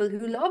find people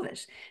who love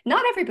it.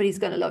 Not everybody's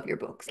going to love your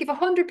books. If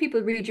 100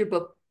 people read your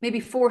book,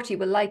 maybe 40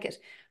 will like it,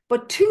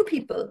 but 2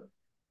 people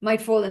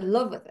might fall in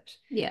love with it.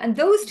 Yeah. And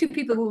those 2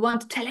 people will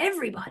want to tell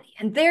everybody,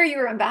 and they're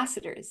your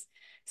ambassadors.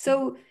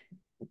 So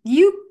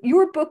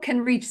your book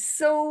can reach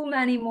so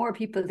many more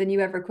people than you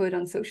ever could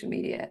on social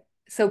media.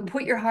 So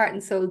put your heart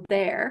and soul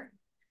there,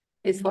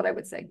 is what I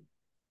would say.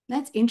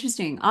 That's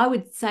interesting. I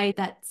would say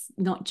that's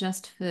not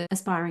just for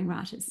aspiring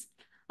writers.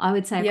 I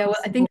would say, yeah, well,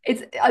 I think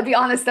I'll be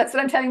honest, that's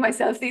what I'm telling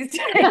myself these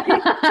days. Because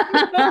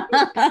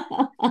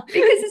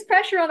there's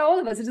pressure on all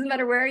of us. It doesn't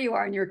matter where you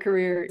are in your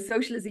career.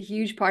 Social is a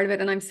huge part of it.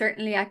 And I'm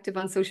certainly active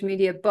on social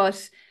media,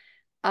 but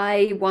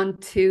I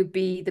want to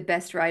be the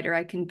best writer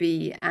I can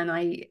be. And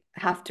I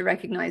have to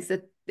recognize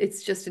that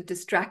it's just a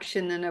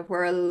distraction and a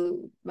whirl,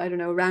 I don't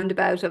know,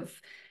 roundabout of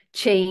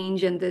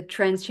change, and the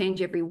trends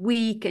change every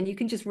week, and you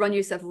can just run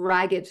yourself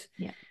ragged.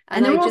 Yeah.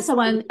 And there are also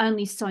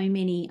only so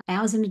many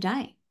hours in a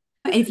day.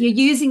 If you're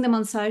using them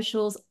on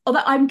socials, although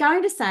I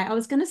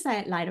was going to say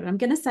it later, but I'm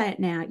going to say it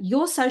now,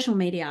 your social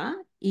media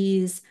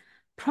is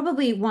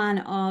probably one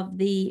of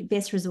the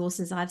best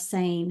resources I've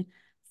seen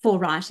for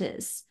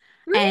writers.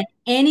 Really?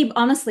 And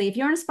honestly, if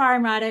you're an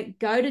aspiring writer,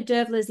 go to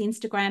Dervla's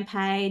Instagram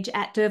page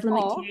at Dervla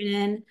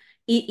McTiernan.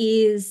 It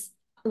is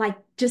like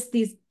just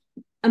these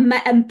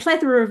a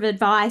plethora of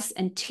advice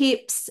and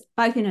tips,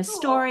 both in her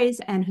stories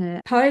and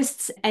her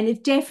posts, and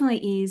it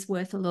definitely is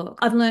worth a look.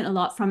 I've learned a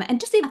lot from it. And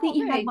just I think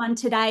you had one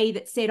today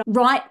that said,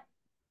 write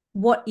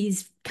what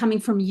is coming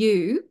from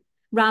you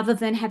rather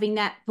than having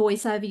that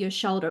voice over your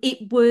shoulder.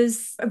 It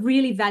was a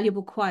really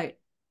valuable quote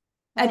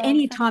at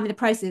any time in the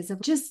process of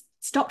just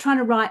stop trying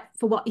to write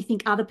for what you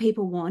think other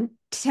people want.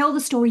 Tell the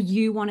story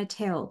you want to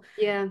tell.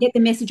 Yeah. Get the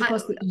message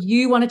across that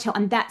you want to tell.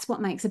 And that's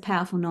what makes a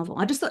powerful novel.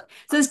 I just thought,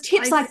 so there's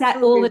tips like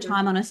that all the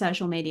time on a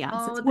social media.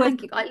 Oh, so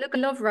thank you. I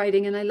love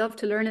writing, and I love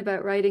to learn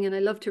about writing, and I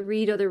love to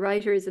read other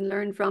writers and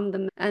learn from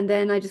them. And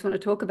then I just want to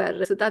talk about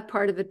it. So that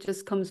part of it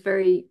just comes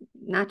very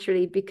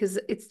naturally because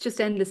it's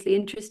just endlessly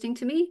interesting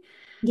to me.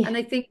 Yeah. And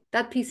I think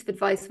that piece of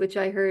advice, which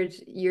I heard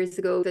years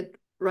ago, that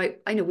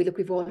I know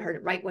we've all heard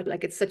it, right?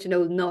 Like it's such an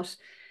old nut.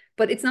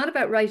 But it's not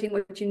about writing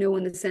what you know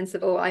in the sense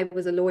of, oh, I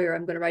was a lawyer,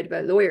 I'm going to write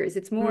about lawyers.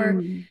 It's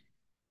more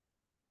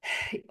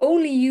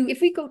only you,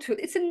 if we go to,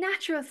 it's a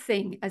natural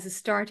thing as a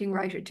starting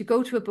writer to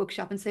go to a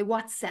bookshop and say,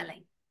 what's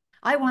selling?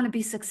 I want to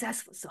be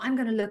successful, so I'm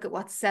going to look at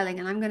what's selling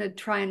and I'm going to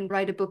try and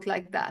write a book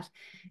like that.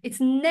 It's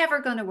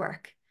never going to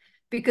work,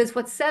 because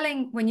what's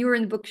selling when you were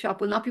in the bookshop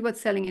will not be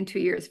what's selling in 2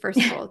 years, first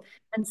of all.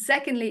 And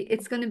secondly,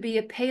 it's going to be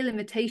a pale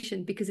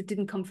imitation because it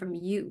didn't come from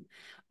you.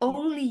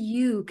 Only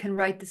you can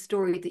write the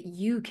story that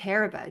you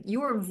care about.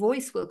 Your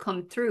voice will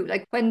come through.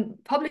 Like when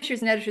publishers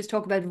and editors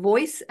talk about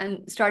voice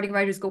and starting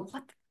writers go,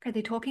 what the fuck are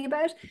they talking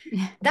about?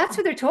 That's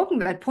what they're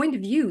talking about, point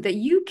of view, that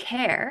you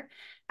care.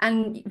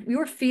 And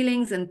your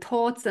feelings and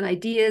thoughts and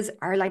ideas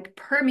are like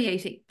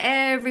permeating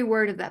every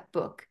word of that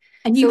book.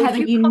 And you have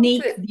a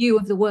unique view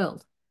of the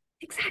world.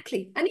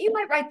 Exactly. And you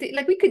might write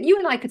you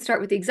and I could start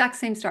with the exact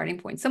same starting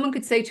point. Someone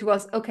could say to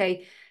us,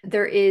 okay,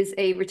 there is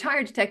a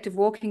retired detective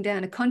walking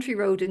down a country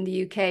road in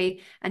the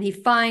UK and he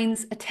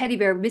finds a teddy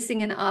bear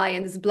missing an eye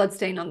and there's a blood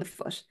stain on the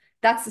foot.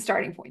 That's the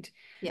starting point.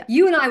 Yeah.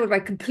 You and I would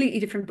write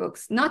completely different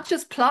books, not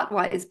just plot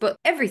wise, but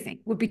everything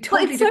would be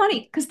totally different. It's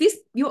funny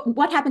because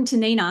what happened to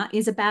Nina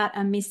is about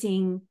a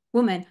missing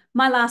woman.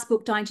 My last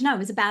book, Dying to Know,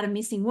 was about a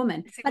missing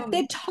woman, but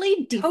they're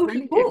totally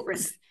different books.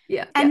 Different.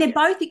 Yeah. And they're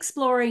both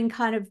exploring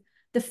kind of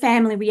the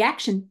family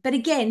reaction, but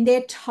again,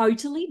 they're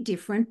totally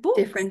different books.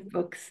 Different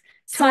books.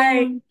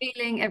 Tone,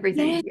 feeling,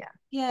 everything.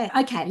 Yeah.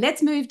 Okay,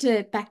 let's move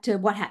back to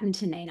what happened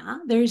to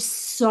Nina. There is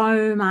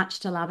so much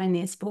to love in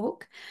this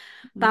book,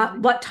 but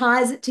what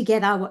ties it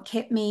together, what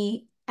kept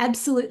me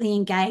absolutely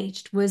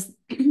engaged, was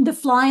the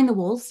fly in the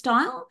wall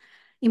style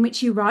in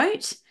which you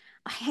wrote.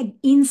 I had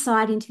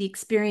insight into the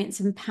experience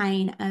and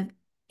pain of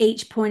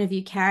each point of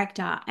view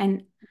character,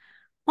 and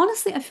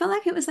honestly, I felt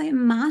like it was like a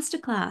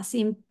masterclass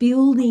in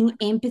building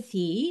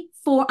empathy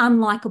for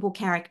unlikable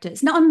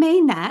characters. Now, I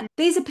mean that.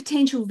 These are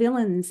potential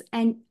villains,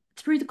 and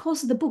through the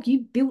course of the book, you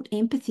built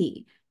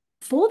empathy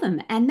for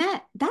them. And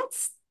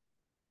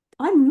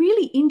I'm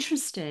really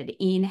interested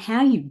in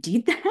how you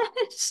did that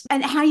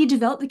and how you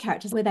developed the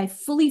characters. Were they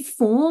fully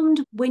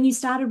formed when you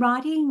started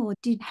writing, or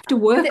did you have to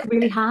work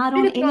really hard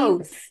on any?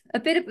 Both.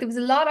 There was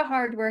a lot of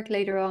hard work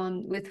later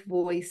on with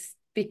voice,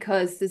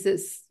 because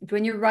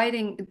when you're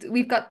writing,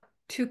 we've got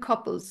 2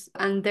 couples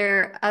and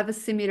they're of a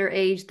similar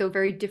age, though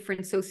very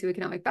different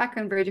socioeconomic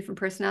background, very different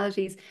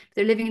personalities.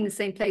 They're living in the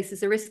same place.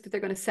 There's a risk that they're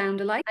going to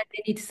sound alike and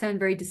they need to sound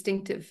very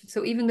distinctive.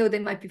 So even though they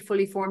might be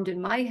fully formed in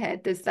my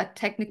head, there's that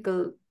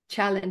technical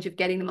challenge of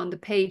getting them on the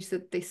page so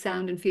that they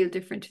sound and feel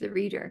different to the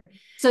reader.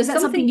 So is that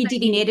something you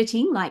did in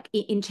editing, like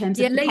in terms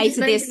of the pace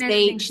of their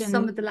speech?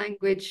 Some of the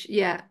language,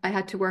 I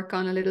had to work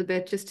on a little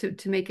bit just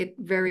to make it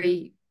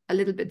a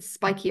little bit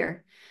spikier.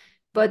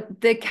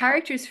 But the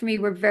characters for me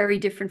were very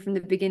different from the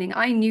beginning.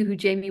 I knew who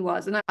Jamie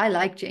was, and I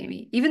like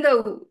Jamie, even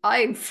though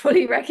I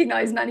fully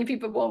recognize many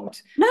people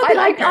won't. No, but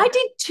I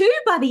did too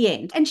by the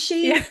end. And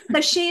she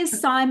is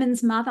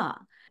Simon's mother,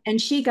 and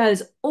she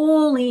goes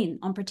all in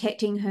on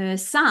protecting her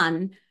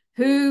son,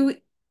 who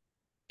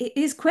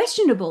is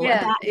questionable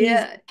about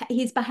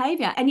his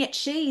behavior. And yet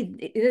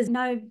there's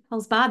no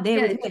holds barred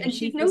there with her. And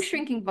she's no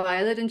shrinking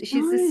violet, and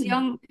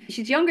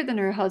she's younger than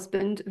her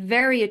husband,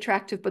 very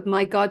attractive, but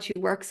my God, she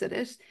works at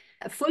it.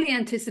 Fully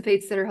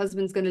anticipates that her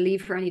husband's going to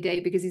leave her any day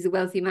because he's a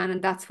wealthy man,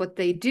 and that's what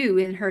they do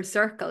in her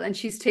circle. And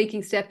she's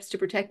taking steps to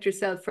protect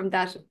herself from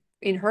that,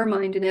 in her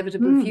mind,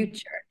 inevitable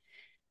future.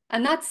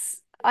 And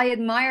I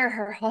admire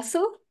her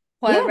hustle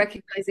while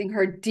recognizing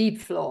her deep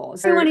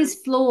flaws. Everyone is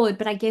flawed,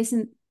 but I guess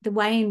in the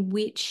way in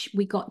which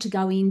we got to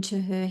go into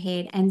her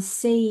head and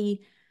see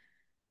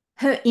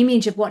her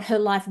image of what her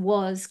life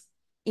was,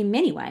 in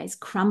many ways,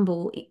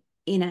 crumble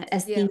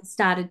as things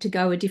started to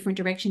go a different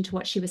direction to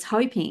what she was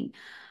hoping.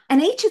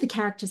 And each of the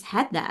characters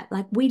had that.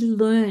 Like we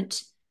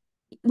learnt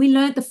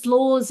the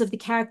flaws of the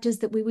characters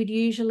that we would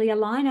usually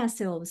align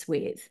ourselves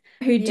with,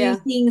 who do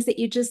things that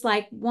you just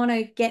like want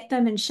to get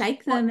them and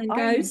shake them and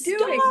go,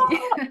 stop.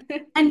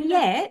 And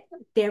yet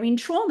they're in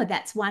trauma.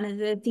 That's one of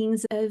the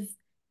things of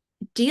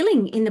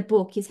dealing in the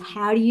book, is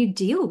how do you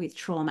deal with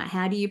trauma?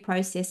 How do you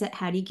process it?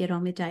 How do you get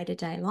on with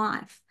day-to-day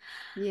life?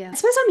 Yeah. I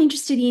suppose I'm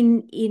interested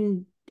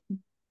in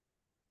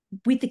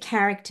with the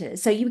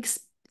characters. So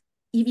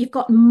you've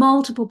got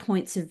multiple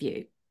points of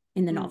view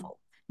in the novel.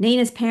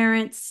 Nina's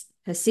parents,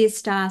 her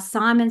sister,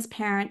 Simon's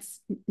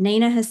parents,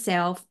 Nina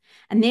herself,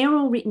 and they're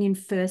all written in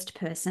first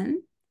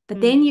person.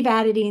 But then you've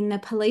added in the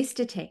police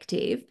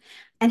detective,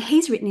 and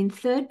he's written in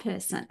third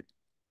person.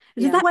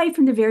 Is that way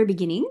from the very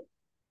beginning?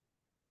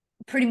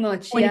 Pretty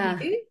much,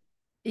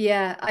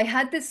 yeah. I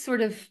had this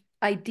sort of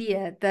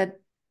idea that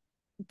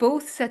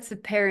both sets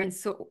of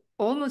parents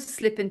almost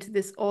slip into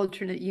this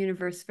alternate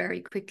universe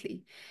very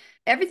quickly.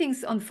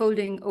 Everything's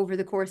unfolding over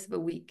the course of a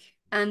week.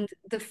 And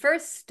the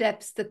first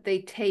steps that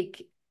they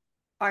take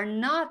are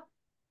not,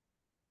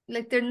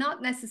 like, they're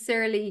not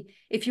necessarily,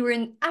 if you were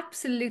in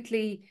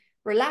absolutely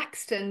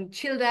relaxed and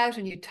chilled out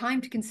and you had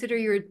time to consider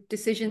your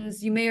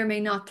decisions, you may or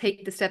may not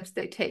take the steps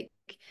they take.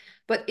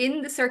 But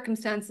in the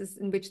circumstances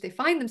in which they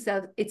find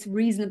themselves, it's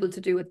reasonable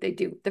to do what they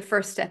do, the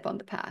first step on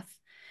the path.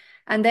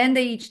 And then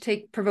they each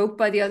provoked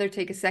by the other,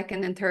 take a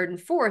second and third and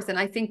fourth. And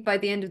I think by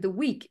the end of the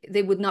week,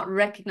 they would not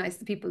recognize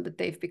the people that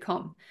they've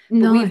become.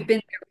 No. But we've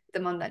been there with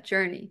them on that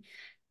journey.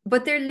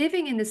 But they're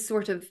living in this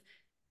sort of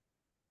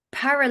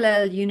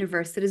parallel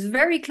universe that is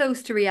very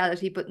close to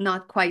reality, but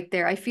not quite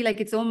there. I feel like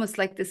it's almost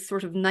like this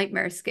sort of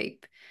nightmare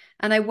escape.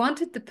 And I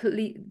wanted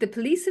the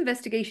police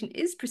investigation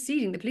is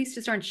proceeding. The police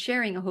just aren't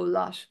sharing a whole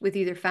lot with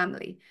either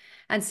family.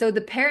 And so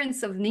the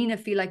parents of Nina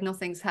feel like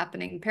nothing's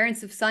happening.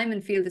 Parents of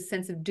Simon feel this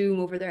sense of doom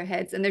over their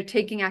heads, and they're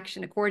taking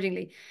action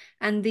accordingly.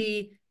 And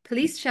the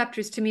police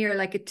chapters to me are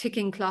like a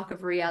ticking clock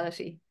of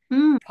reality,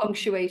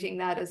 punctuating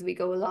that as we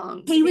go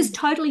along. He was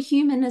totally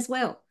human as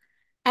well,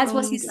 as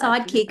was his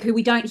sidekick, who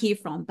we don't hear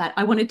from, but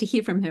I wanted to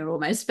hear from her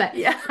almost. But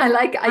yeah,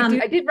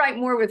 I did write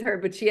more with her,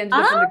 but she ended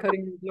up on the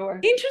cutting room floor.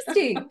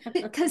 Interesting,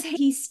 because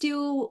he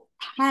still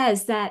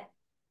has that.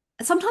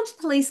 Sometimes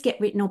police get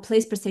written, or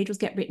police procedurals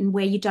get written,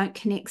 where you don't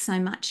connect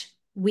so much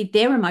with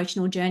their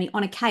emotional journey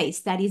on a case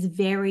that is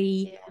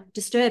very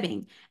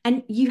disturbing.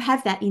 And you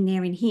have that in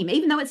there in him,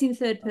 even though it's in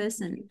third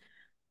person.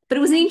 But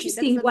it was an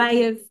interesting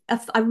way of,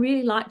 I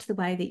really liked the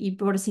way that you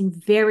brought us in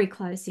very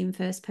close in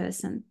first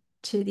person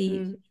to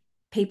the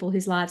people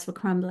whose lives were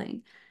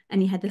crumbling.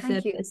 And you had the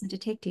third person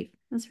detective.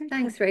 That's very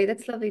Thanks, cool. Rae.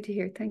 That's lovely to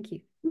hear. Thank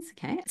you. That's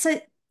okay. So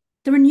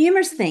there are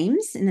numerous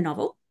themes in the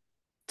novel: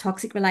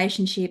 toxic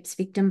relationships,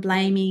 victim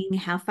blaming,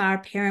 how far a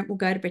parent will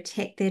go to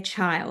protect their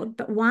child.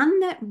 But one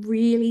that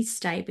really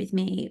stayed with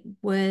me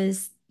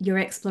was your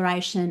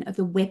exploration of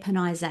the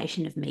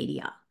weaponization of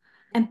media.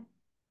 And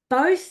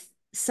both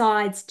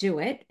sides do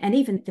it, and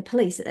even the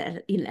police,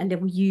 and they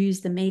will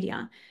use the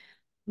media.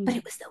 But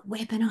it was the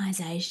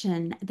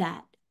weaponization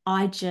that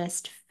I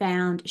just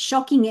found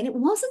shocking. And it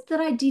wasn't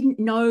that I didn't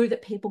know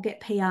that people get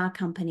PR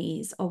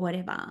companies or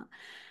whatever,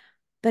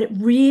 but it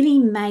really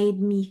made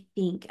me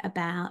think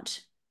about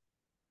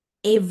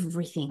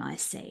everything I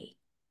see.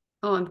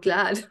 Oh, I'm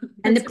glad.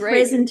 And the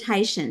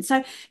presentation.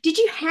 So did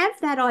you have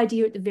that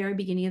idea at the very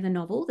beginning of the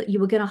novel that you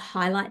were going to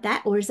highlight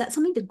that, or is that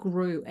something that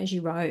grew as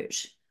you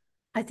wrote?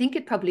 I think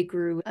it probably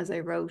grew as I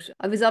wrote.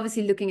 I was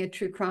obviously looking at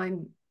true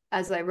crime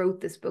as I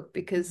wrote this book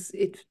because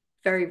it's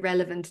very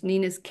relevant.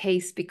 Nina's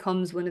case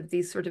becomes one of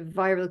these sort of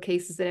viral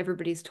cases that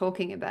everybody's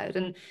talking about.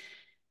 And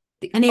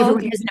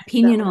everyone has an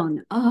opinion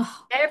on.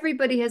 Oh,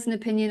 everybody has an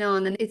opinion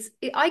on, and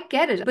I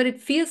get it, but it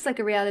feels like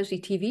a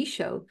reality TV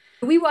show.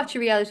 We watch a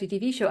reality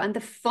TV show, and the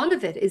fun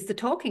of it is the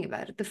talking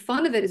about it. The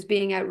fun of it is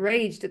being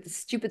outraged at the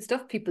stupid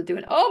stuff people do.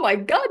 And oh my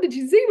God, did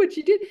you see what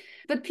she did?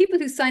 But people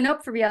who sign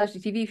up for reality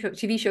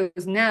TV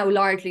shows now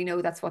largely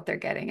know that's what they're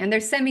getting, and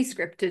they're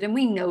semi-scripted, and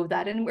we know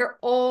that, and we're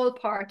all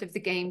part of the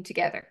game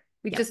together.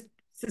 We just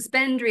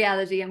suspend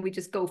reality and we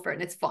just go for it,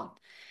 and it's fun.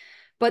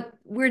 But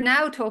we're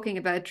now talking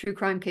about true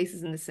crime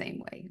cases in the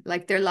same way,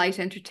 like they're light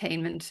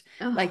entertainment,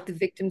 like the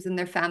victims and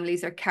their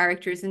families are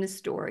characters in a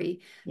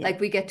story.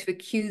 Like we get to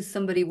accuse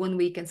somebody one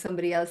week and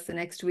somebody else the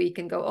next week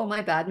and go, oh,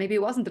 my bad, maybe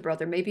it wasn't the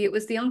brother, maybe it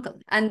was the uncle.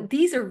 And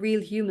these are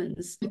real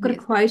humans. I've got a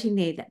quote in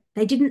there that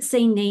they didn't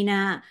see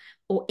Nina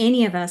or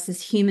any of us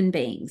as human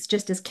beings,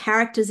 just as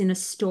characters in a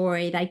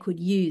story they could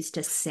use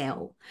to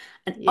sell.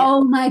 And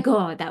oh my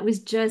God, that was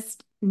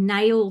just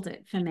nailed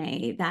it for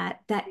me,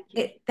 that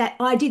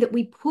idea that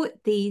we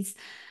put these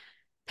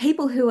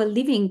people who are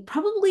living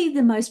probably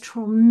the most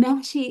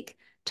traumatic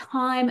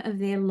time of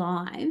their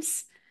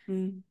lives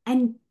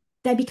and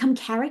they become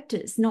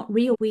characters, not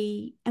real.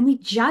 We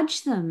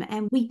judge them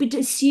and we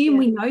assume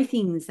we know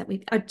things that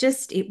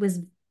it was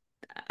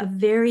a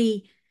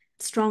very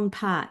strong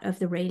part of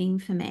the reading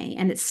for me,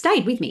 and it's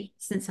stayed with me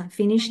since I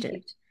finished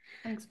it.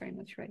 Thanks very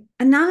much, Rae.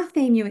 Another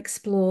theme you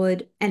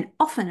explored and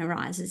often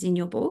arises in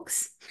your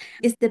books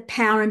is the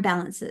power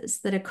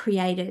imbalances that are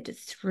created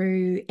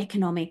through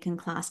economic and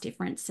class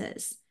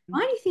differences. Why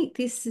do you think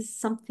this is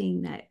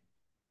something that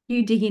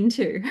you dig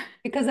into?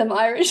 Because I'm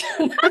Irish.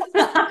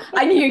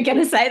 I knew you were going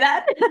to say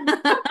that.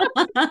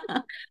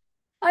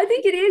 I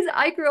think it is.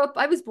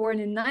 I was born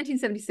in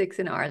 1976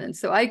 in Ireland.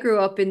 So I grew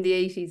up in the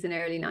 80s and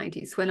early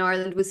 90s when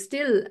Ireland was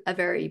still a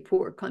very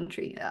poor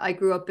country. I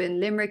grew up in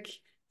Limerick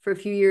for a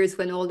few years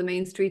when all the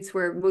main streets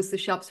most of the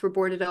shops were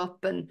boarded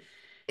up, and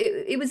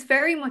it was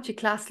very much a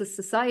classless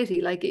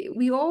society. Like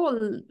we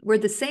all were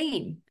the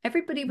same.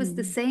 Everybody was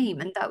the same,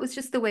 and that was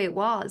just the way it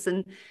was.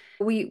 And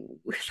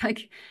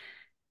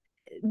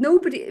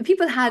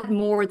people had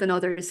more than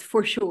others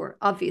for sure,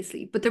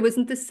 obviously, but there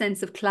wasn't this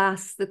sense of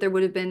class that there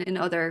would have been in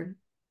other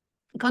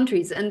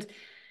countries. And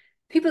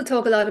people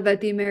talk a lot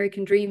about the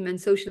American dream and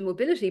social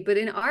mobility, but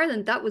in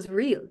Ireland, that was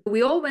real.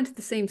 We all went to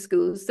the same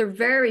schools. There are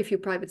very few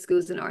private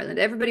schools in Ireland.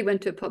 Everybody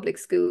went to a public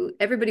school.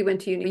 Everybody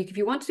went to uni. If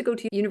you wanted to go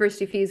to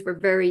university, fees were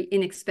very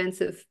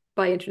inexpensive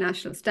by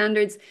international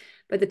standards.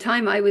 By the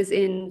time I was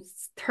in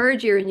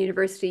third year in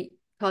university,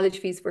 college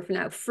fees were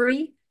now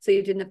free. So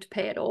you didn't have to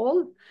pay at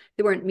all.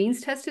 They weren't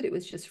means tested. It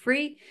was just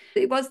free.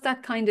 It was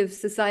that kind of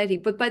society.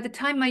 But by the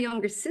time my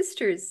younger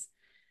sisters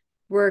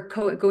were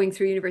going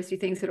through university,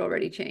 things had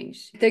already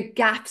changed. The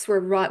gaps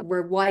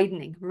were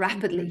widening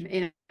rapidly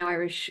in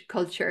Irish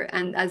culture.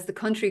 And as the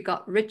country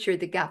got richer,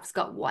 the gaps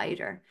got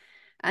wider.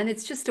 And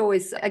it's just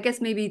always, I guess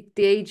maybe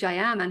the age I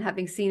am and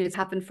having seen it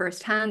happen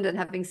firsthand and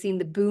having seen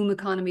the boom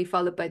economy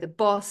followed by the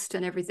bust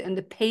and everything, and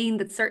the pain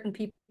that certain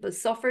people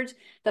suffered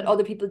that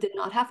other people did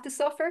not have to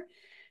suffer.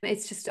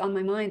 It's just on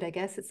my mind, I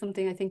guess. It's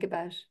something I think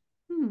about.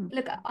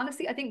 Look,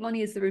 honestly, I think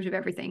money is the root of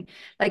everything.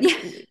 Like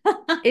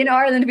in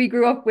Ireland, we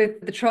grew up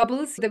with the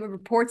Troubles. There were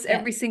reports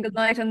every single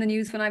night on the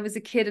news when I was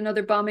a kid,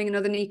 another bombing,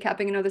 another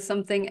kneecapping, another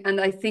something.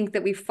 And I think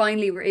that we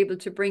finally were able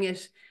to bring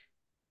it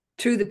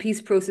through the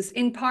peace process,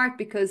 in part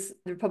because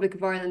the Republic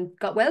of Ireland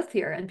got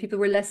wealthier and people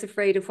were less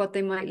afraid of what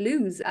they might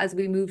lose as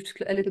we moved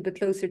a little bit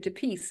closer to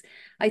peace.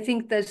 I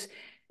think that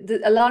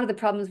a lot of the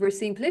problems we're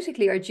seeing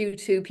politically are due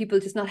to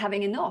people just not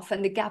having enough,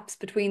 and the gaps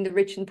between the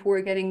rich and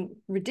poor getting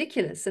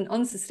ridiculous and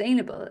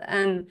unsustainable.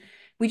 And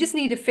we just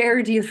need a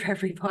fair deal for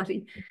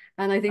everybody.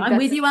 And I think I'm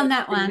with you on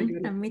that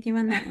one. I'm with you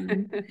on that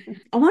one.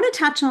 I want to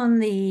touch on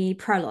the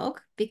prologue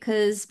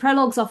because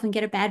prologues often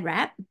get a bad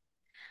rap.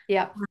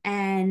 Yeah.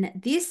 And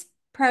this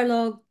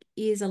prologue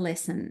is a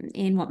lesson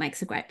in what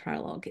makes a great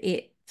prologue.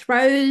 It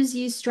throws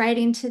you straight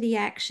into the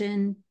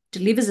action,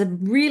 delivers a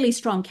really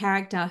strong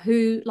character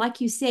who,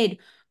 like you said,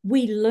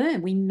 we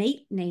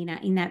meet Nina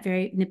in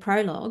the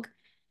prologue,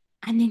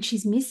 and then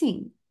she's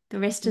missing the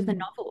rest of the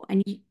novel.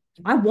 And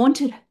I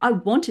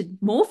wanted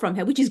more from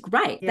her, which is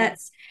great. Yeah.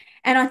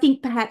 And I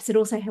think perhaps it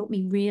also helped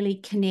me really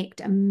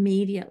connect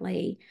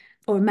immediately,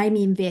 or made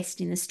me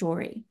invest in the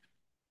story,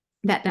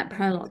 that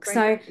prologue.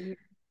 So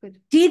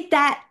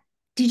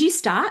did you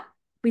start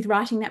with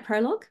writing that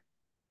prologue?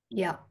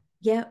 Yeah.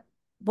 Yeah.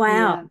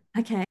 Wow.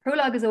 Yeah. Okay.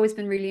 Prologue has always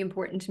been really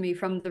important to me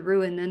from the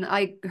ruin. And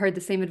I heard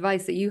the same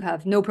advice that you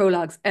have. No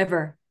prologues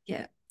ever.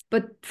 Yeah.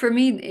 But for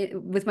me,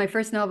 with my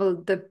first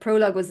novel, the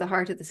prologue was the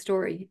heart of the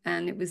story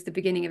and it was the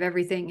beginning of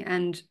everything.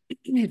 And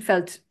it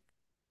felt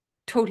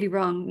totally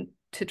wrong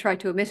to try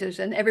to omit it.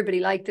 And everybody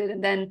liked it.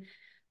 And then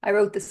I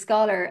wrote The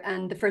Scholar,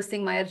 and the first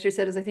thing my editor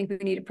said is, I think we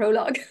need a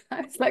prologue.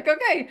 I was like,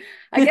 okay,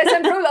 I guess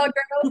I'm prologue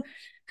girl.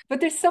 But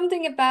there's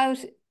something about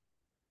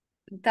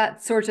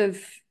that sort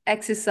of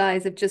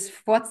exercise of just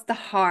what's the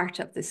heart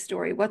of this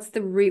story, what's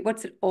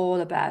it all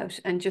about,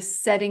 and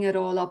just setting it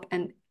all up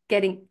and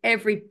getting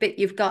every bit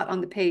you've got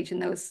on the page in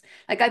those.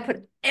 Like I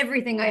put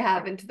everything I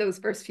have into those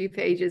first few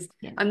pages.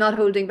 Yeah. I'm not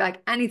holding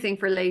back anything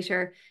for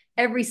later.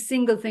 Every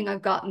single thing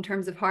I've got in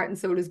terms of heart and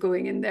soul is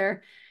going in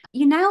there.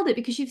 You nailed it,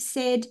 because you've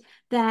said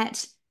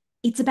that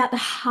it's about the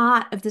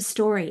heart of the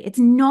story. It's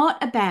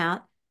not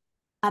about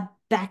a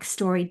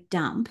backstory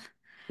dump.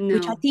 No.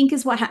 Which I think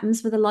is what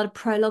happens with a lot of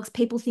prologues.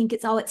 People think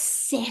it's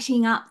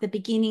setting up the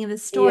beginning of the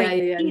story.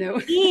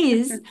 It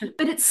is,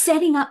 but it's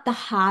setting up the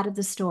heart of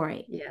the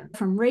story. Yeah.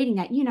 From reading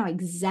that, you know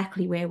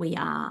exactly where we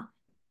are.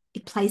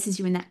 It places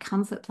you in that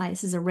comfort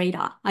place as a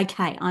reader.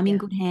 Okay, I'm in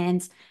good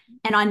hands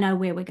and I know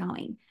where we're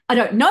going. I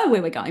don't know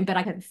where we're going, but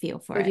I have a feel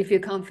for it. Or do you feel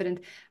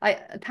confident?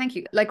 Thank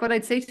you. Like what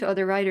I'd say to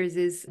other writers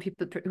is,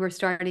 people who are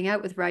starting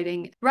out with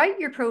writing, write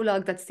your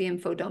prologue. That's the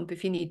info dump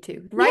if you need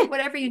to. Write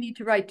whatever you need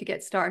to write to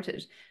get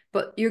started.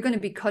 But you're going to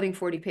be cutting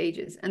 40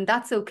 pages and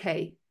that's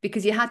okay,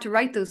 because you had to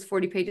write those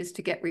 40 pages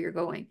to get where you're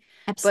going.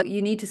 Absolutely. But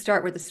you need to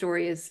start where the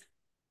story is.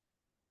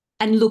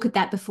 And look at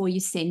that before you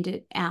send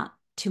it out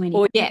to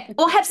anyone.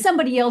 Or have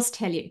somebody else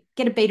tell you.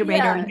 Get a beta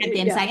reader and have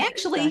them say,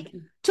 actually,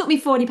 took me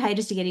 40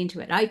 pages to get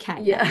into it.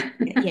 Okay.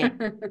 Yeah,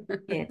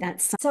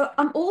 that's so.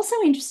 I'm also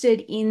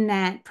interested in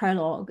that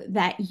prologue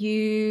that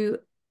you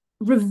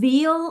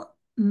reveal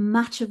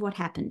much of what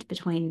happened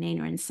between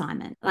Nina and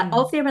Simon, like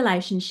of their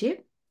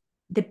relationship,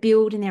 the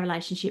build in their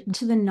relationship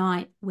to the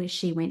night where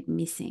she went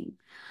missing.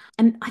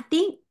 And I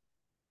think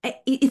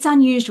it's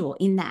unusual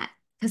in that,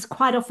 because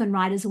quite often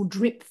writers will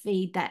drip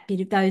feed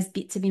those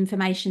bits of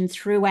information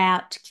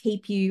throughout to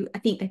keep you, I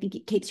think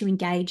it keeps you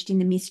engaged in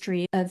the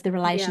mystery of the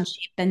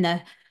relationship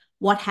and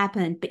what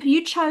happened. But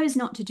you chose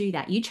not to do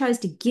that. You chose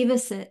to give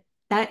us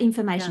that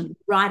information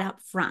right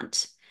up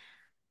front.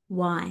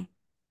 Why?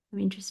 I'm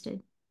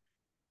interested.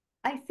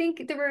 I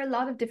think there were a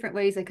lot of different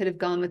ways I could have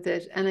gone with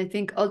it. And I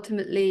think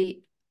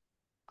ultimately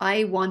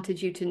I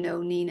wanted you to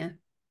know Nina.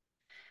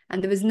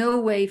 And there was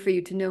no way for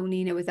you to know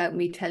Nina without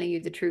me telling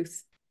you the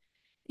truth.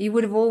 You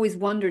would have always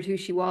wondered who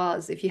she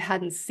was if you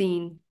hadn't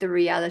seen the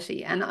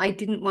reality. And I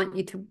didn't want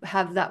you to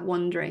have that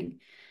wondering.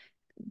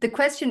 The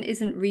question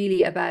isn't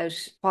really about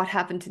what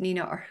happened to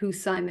Nina or who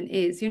Simon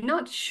is. You're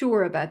not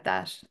sure about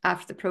that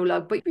after the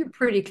prologue, but you're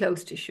pretty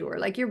close to sure.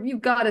 Like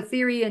you've got a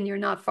theory and you're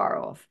not far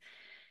off.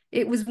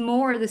 It was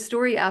more, the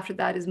story after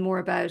that is more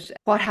about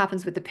what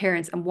happens with the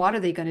parents and what are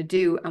they going to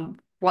do and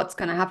what's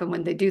going to happen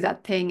when they do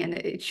that thing. And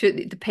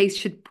the pace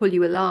should pull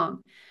you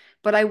along.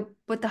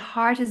 But the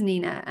heart is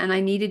Nina. And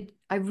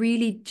I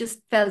really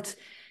just felt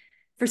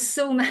for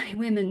so many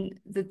women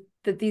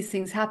that these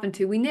things happen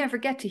to, we never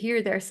get to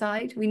hear their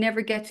side. We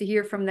never get to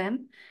hear from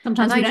them.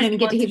 Sometimes we don't even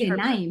get to hear their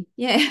name.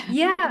 Yeah.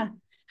 Yeah.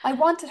 I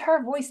wanted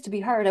her voice to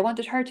be heard. I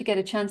wanted her to get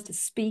a chance to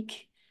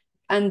speak.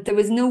 And there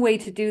was no way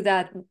to do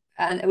that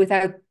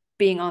without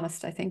being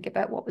honest, I think,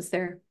 about what was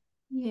there.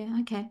 Yeah.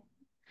 Okay.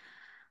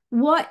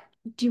 What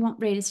do you want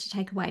readers to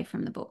take away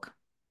from the book?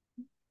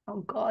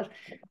 Oh God.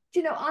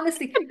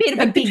 Honestly, a bit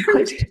of a big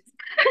question.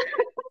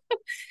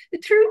 The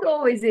truth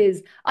always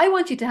is, I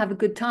want you to have a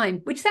good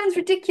time, which sounds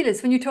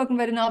ridiculous when you're talking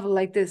about a novel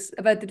like this,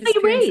 about the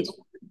disappearance.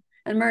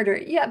 and murder.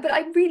 Yeah, but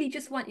I really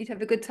just want you to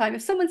have a good time.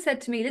 If someone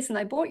said to me, listen,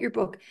 I bought your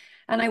book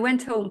and I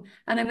went home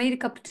and I made a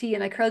cup of tea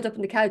and I curled up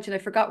on the couch and I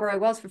forgot where I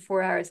was for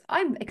 4 hours,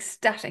 I'm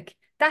ecstatic.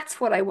 That's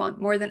what I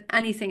want more than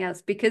anything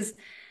else, because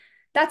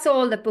that's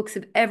all that books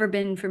have ever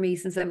been for me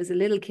since I was a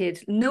little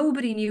kid.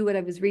 Nobody knew what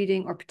I was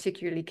reading or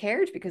particularly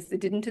cared, because they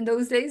didn't in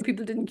those days.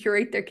 People didn't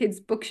curate their kids'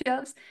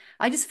 bookshelves.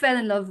 I just fell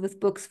in love with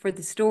books for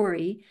the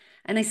story.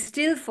 And I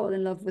still fall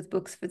in love with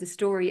books for the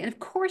story. And of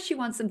course, you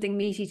want something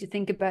meaty to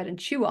think about and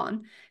chew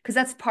on, because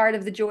that's part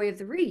of the joy of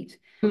the read.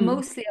 But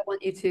mostly, I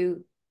want you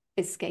to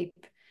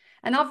escape.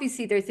 And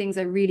obviously, there are things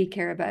I really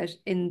care about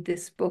in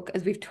this book,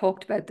 as we've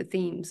talked about the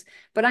themes,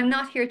 but I'm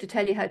not here to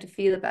tell you how to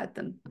feel about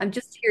them. I'm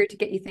just here to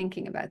get you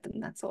thinking about them.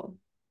 That's all.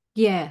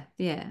 Yeah,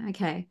 yeah,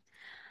 okay.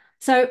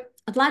 So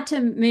I'd like to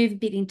move a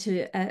bit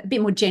into a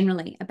bit more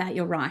generally about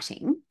your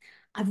writing.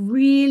 A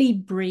really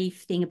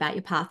brief thing about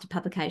your path to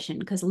publication,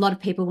 because a lot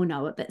of people will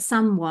know it, but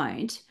some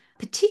won't,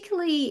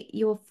 particularly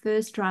your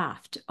first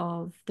draft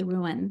of The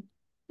Ruin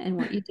and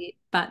what you did.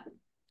 But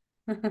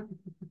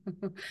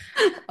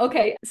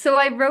Okay, so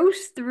I wrote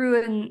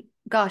through, and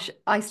gosh,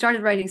 I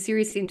started writing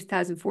seriously in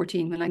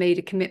 2014 when I made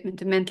a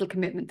commitment, a mental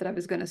commitment, that I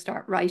was going to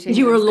start writing.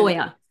 you And I were a was going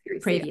to lawyer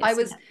seriously. previous. I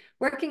was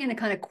working in a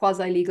kind of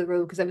quasi-legal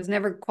role because I was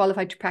never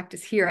qualified to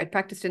practice here. I'd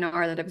practiced in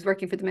Ireland. I was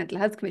working for the Mental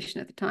Health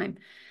Commission at the time.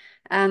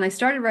 And I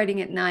started writing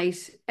at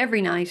night,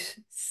 every night,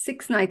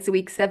 6 nights a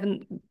week,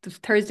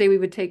 Thursday we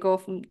would take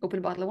off and open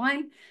a bottle of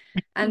wine.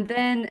 And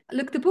then,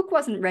 look, the book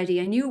wasn't ready.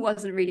 I knew it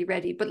wasn't really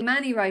ready. But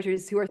many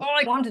writers who are, oh,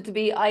 I wanted to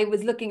be, I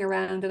was looking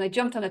around and I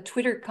jumped on a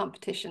Twitter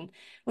competition,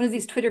 one of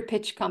these Twitter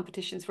pitch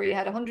competitions where you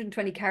had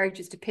 120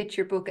 characters to pitch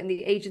your book and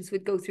the agents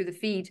would go through the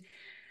feed.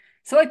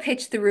 So I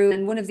pitched the room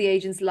and one of the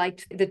agents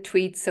liked the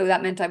tweets. So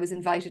that meant I was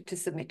invited to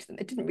submit to them.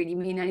 It didn't really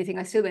mean anything.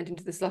 I still went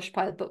into the slush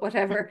pile, but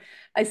whatever.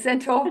 I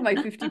sent off my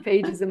 50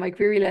 pages and my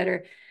query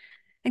letter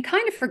and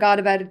kind of forgot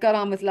about it, got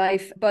on with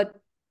life. But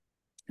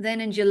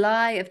then in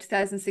July of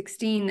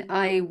 2016,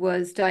 I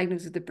was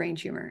diagnosed with a brain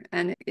tumor,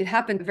 and it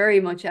happened very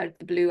much out of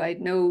the blue. I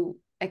had no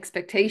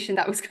expectation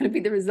that was going to be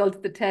the result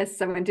of the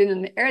tests. I went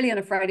in early on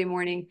a Friday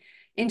morning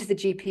into the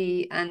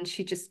GP, and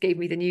she just gave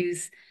me the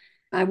news.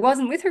 I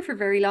wasn't with her for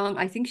very long.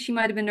 I think she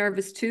might have been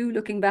nervous too,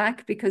 looking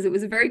back, because it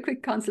was a very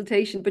quick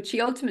consultation. But she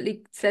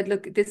ultimately said,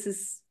 look, this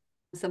is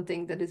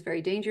something that is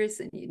very dangerous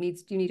and you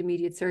need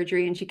immediate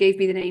surgery. And she gave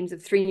me the names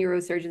of 3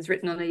 neurosurgeons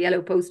written on a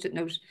yellow post-it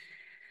note.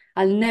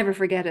 I'll never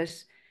forget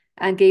it.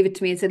 And gave it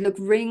to me and said, look,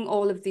 ring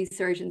all of these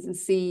surgeons and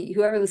see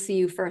whoever will see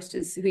you first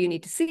is who you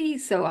need to see.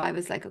 So I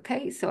was like,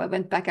 okay. So I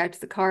went back out to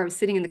the car. I was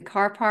sitting in the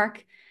car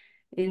park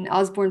in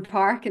Osborne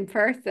Park in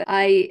Perth.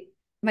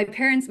 My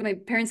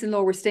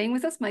parents-in-law were staying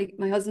with us. My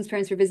husband's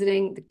parents were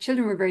visiting. The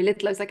children were very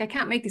little. I was like, I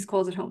can't make these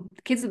calls at home.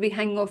 The kids will be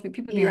hanging off me.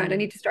 People will be around. I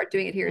need to start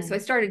doing it here. So I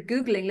started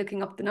Googling,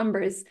 looking up the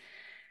numbers.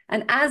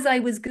 And as I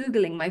was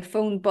Googling, my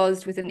phone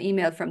buzzed with an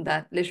email from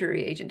that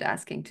literary agent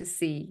asking to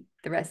see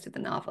the rest of the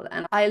novel.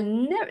 And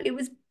it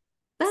was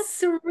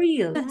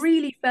surreal. It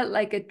really felt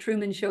like a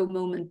Truman Show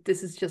moment.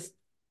 This is just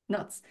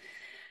nuts.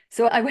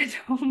 So I went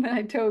home and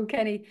I told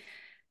Kenny,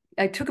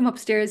 I took him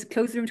upstairs,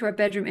 closed the room to our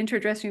bedroom, into our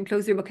dressing room,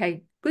 closed the room.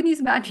 Okay, good news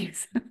and bad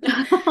news.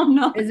 Oh,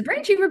 no. There's a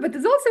brain tumor, but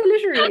there's also a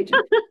literary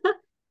agent.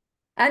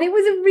 And it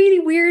was a really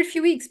weird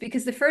few weeks,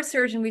 because the first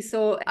surgeon I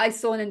saw an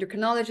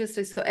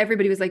endocrinologist.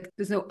 Everybody was like,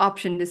 there's no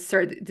option. This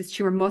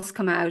tumor must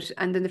come out.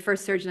 And then the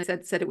first surgeon I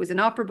said it was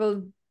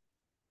inoperable.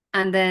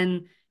 And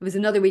then it was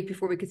another week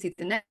before we could see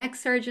the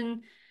next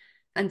surgeon.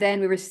 And then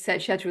we were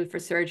scheduled for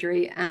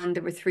surgery, and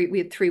we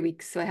had 3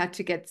 weeks. So I had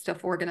to get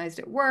stuff organized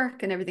at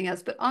work and everything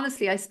else. But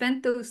honestly, I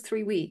spent those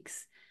 3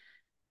 weeks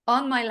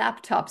on my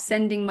laptop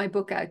sending my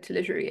book out to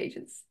literary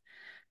agents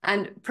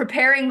and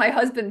preparing my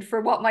husband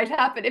for what might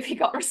happen if he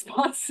got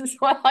responses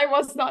while I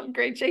was not in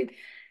great shape.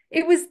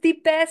 It was the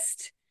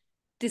best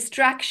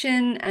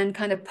distraction and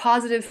kind of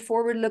positive,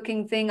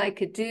 forward-looking thing I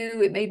could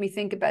do. It made me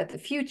think about the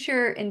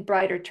future in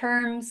brighter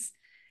terms.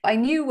 I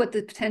knew what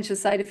the potential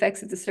side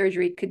effects of the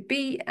surgery could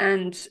be,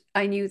 and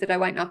I knew that I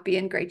might not be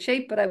in great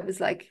shape, but I was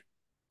like,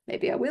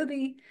 maybe I will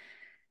be.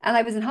 And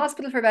I was in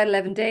hospital for about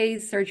 11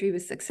 days. Surgery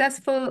was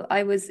successful.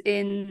 I was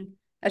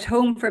at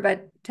home for about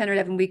 10 or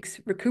 11 weeks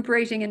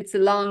recuperating, and it's a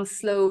long,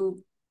 slow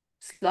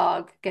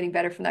slog getting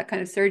better from that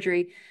kind of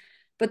surgery.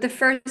 But the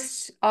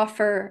first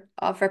offer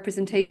of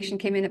representation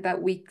came in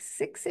about week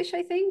 6-ish,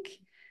 I think.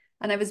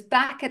 And I was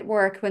back at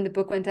work when the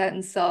book went out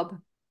in sub.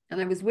 And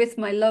I was with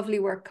my lovely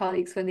work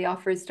colleagues when the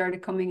offers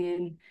started coming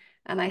in.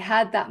 And I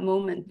had that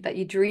moment that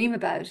you dream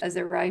about as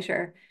a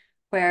writer,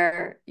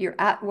 where you're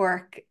at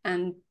work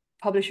and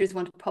publishers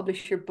want to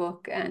publish your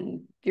book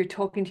and you're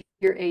talking to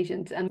your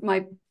agent. And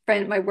my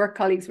work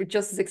colleagues were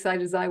just as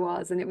excited as I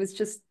was. And it was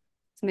just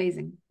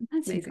amazing.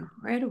 That's amazing.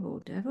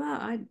 Incredible,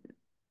 Dervla.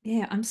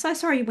 I'm so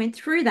sorry you went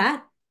through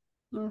that.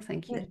 Oh,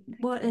 thank you.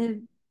 What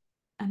an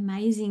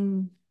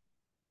amazing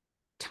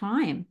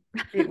time.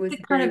 It was a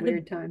very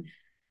weird time.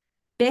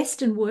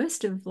 Best and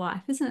worst of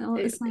life, isn't it? All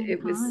at the same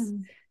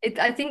time.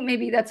 I think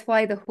maybe that's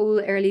why the whole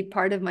early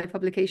part of my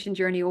publication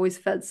journey always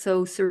felt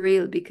so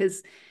surreal,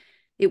 because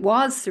it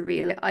was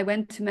surreal. I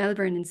went to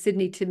Melbourne and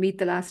Sydney to meet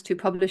the last two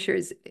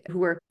publishers who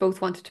were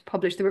both wanted to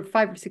publish. There were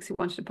 5 or 6 who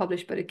wanted to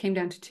publish, but it came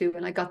down to two,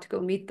 and I got to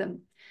go meet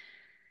them.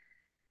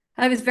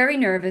 I was very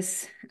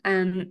nervous,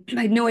 and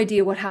I had no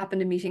idea what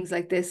happened in meetings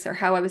like this or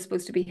how I was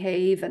supposed to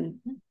behave. And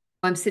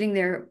I'm sitting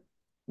there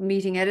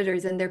meeting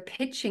editors, and they're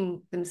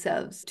pitching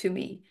themselves to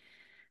me.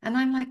 And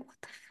I'm like, what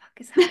the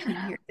fuck is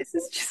happening here?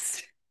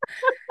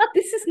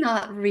 This is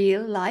not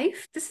real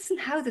life. This isn't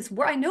how this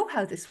works. I know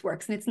how this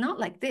works, and it's not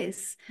like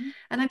this.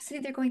 And I'm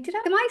sitting there going,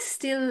 am I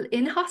still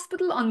in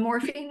hospital on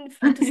morphine,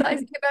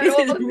 fantasizing about this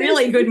all is of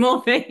really this? good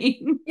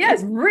morphine.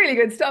 Yes, really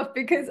good stuff,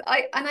 because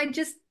I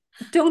just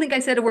don't think I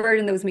said a word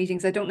in those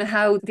meetings. I don't know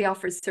how the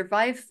offers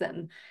survived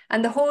them.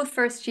 And the whole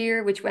first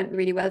year, which went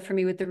really well for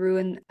me with The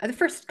Ruin, the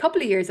first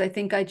couple of years, I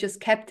think I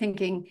just kept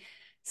thinking,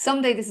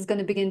 someday this is going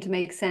to begin to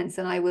make sense,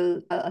 and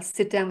I'll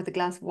sit down with a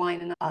glass of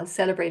wine and I'll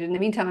celebrate it. In the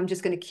meantime, I'm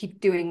just going to keep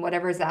doing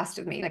whatever is asked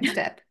of me next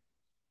step.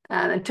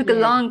 And it took a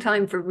long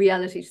time for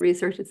reality to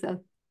reassert itself.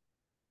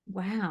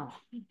 Wow.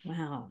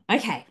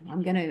 Okay,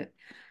 I'm going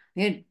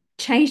to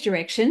change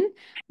direction.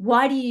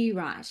 Why do you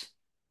write?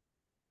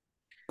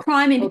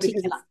 Crime in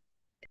particular.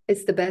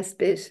 It's the best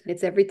bit.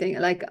 It's everything.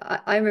 Like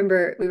I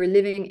remember we were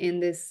living in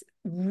this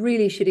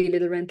really shitty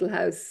little rental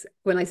house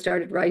when I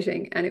started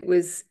writing, and it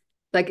was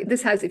like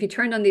this house, if you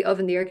turned on the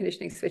oven, the air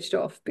conditioning switched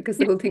off because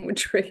the whole thing would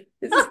trip.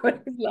 This is what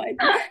it was like.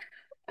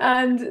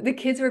 And the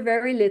kids were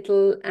very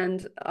little,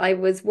 and I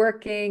was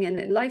working,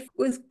 and life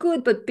was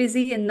good, but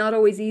busy, and not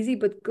always easy,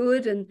 but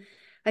good. And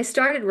I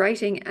started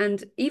writing,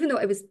 and even though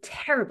I was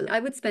terrible,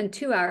 I would spend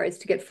 2 hours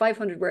to get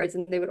 500 words,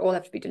 and they would all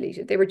have to be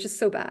deleted. They were just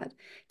so bad.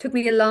 It took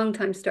me a long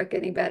time to start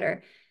getting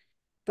better.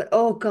 But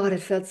oh God,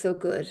 it felt so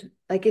good.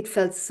 Like it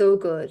felt so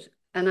good.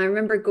 And I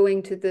remember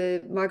going to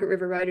the Margaret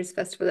River Writers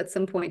Festival at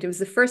some point. It was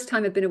the first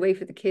time I'd been away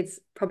for the kids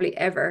probably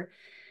ever,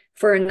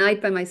 for a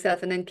night by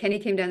myself. And then Kenny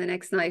came down the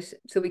next night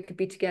so we could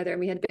be together, and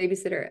we had a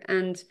babysitter.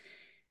 And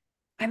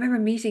I remember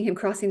meeting him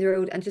crossing the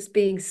road and just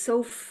being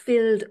so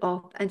filled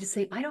up and just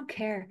saying, I don't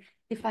care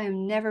if I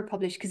am never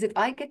published, because if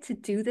I get to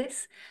do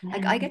this,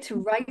 like I get to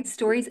write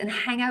stories and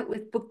hang out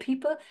with book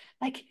people,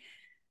 like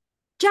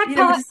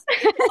jackpot.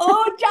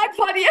 Oh,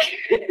 jackpot, yeah.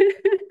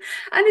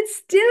 And it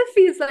still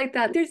feels like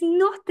that. There's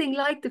nothing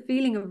like the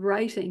feeling of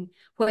writing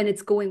when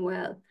it's going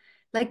well.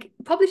 Like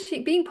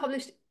being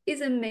published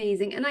is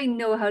amazing, and I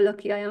know how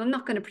lucky I am. I'm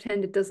not going to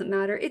pretend it doesn't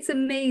matter. It's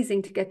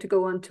amazing to get to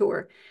go on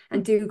tour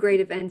and do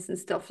great events and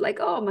stuff. Like,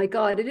 oh my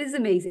God, it is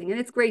amazing, and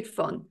it's great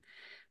fun.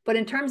 But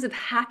in terms of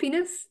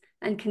happiness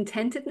and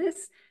contentedness,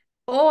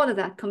 all of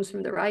that comes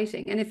from the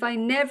writing. And if I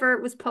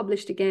never was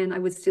published again, I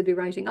would still be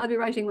writing. I'll be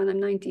writing when I'm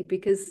 90,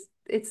 because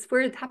it's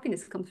where the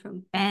happiness comes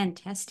from.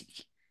 Fantastic.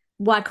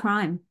 Why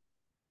crime?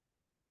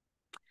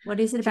 What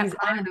is it about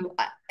crime? I don't know.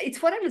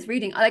 It's what I was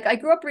reading. Like I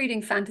grew up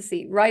reading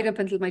fantasy right up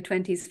until my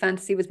 20s.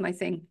 Fantasy was my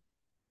thing.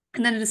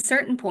 And then at a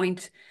certain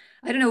point,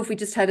 I don't know if we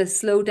just had a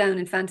slowdown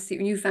in fantasy,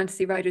 new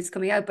fantasy writers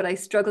coming out, but I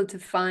struggled to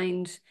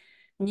find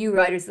new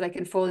writers that I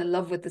can fall in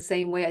love with the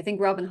same way. I think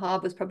Robin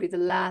Hobb was probably the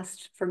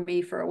last for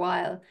me for a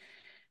while.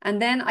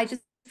 And then I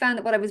just found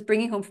that what I was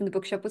bringing home from the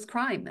bookshop was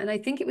crime. And I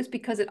think it was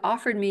because it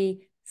offered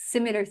me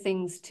similar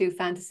things to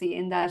fantasy,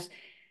 in that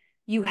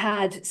you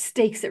had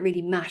stakes that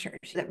really mattered,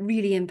 that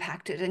really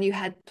impacted, and you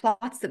had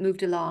plots that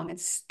moved along, and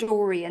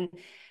story. And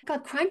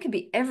God, crime can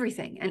be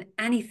everything and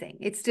anything.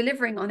 It's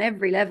delivering on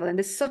every level, and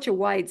there's such a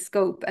wide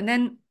scope. And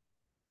then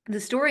the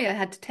story I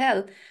had to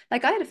tell,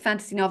 like I had a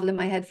fantasy novel in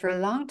my head for a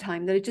long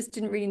time that I just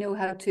didn't really know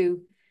how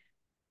to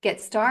get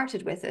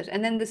started with it.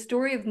 And then the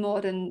story of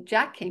Maud and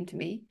Jack came to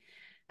me,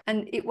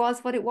 and it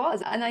was what it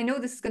was. And I know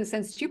this is going to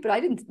sound stupid. I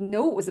didn't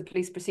know it was a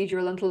police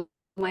procedural until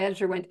my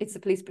editor went, it's a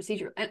police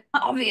procedure. And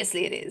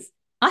obviously it is.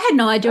 I had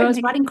no idea I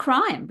was writing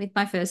crime with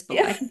my first book.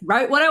 Yeah. I just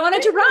wrote what I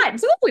wanted to write.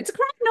 So, it's a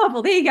crime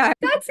novel. There you go.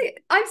 That's it.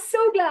 I'm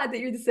so glad that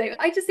you're the same.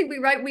 I just think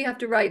we have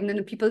to write, and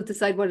then people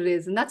decide what it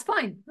is. And that's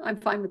fine. I'm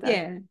fine with that.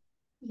 Yeah.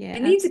 Yeah.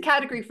 It needs a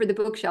category for the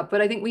bookshop, but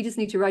I think we just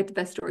need to write the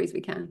best stories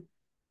we can.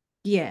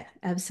 Yeah,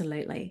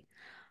 absolutely.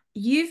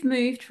 You've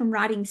moved from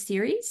writing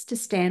series to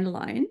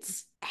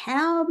standalones.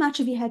 How much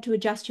have you had to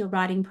adjust your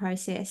writing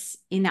process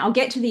in that? I'll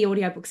get to the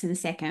audiobooks in a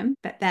second,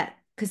 but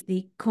because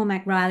the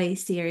Cormac Riley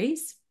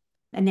series,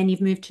 and then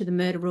you've moved to the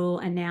Murder Rule,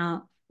 and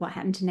now What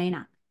Happened to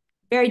Nina.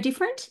 Very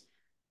different?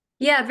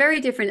 Yeah, very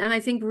different. And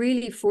I think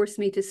really forced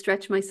me to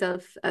stretch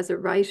myself as a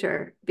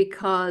writer,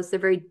 because they're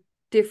very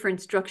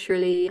different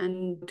structurally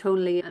and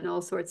tonally and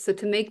all sorts. So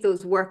to make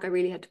those work, I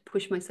really had to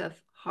push myself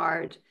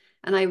hard.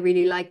 And I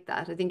really like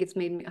that.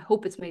 I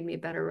hope it's made me a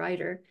better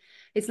writer.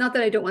 It's not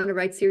that I don't want to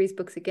write series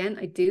books again.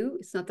 I do.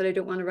 It's not that I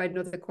don't want to write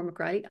another Cormac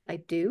Riley. I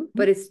do.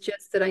 But it's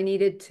just that I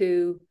needed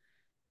to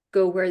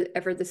go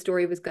wherever the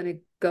story was going to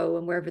go,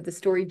 and wherever the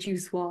story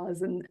juice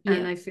was. And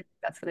I feel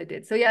that's what I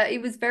did. So yeah,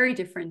 it was very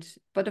different,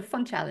 but a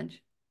fun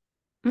challenge.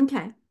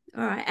 Okay.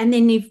 All right. And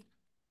then you've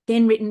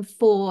written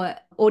 4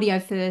 audible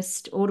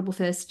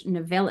first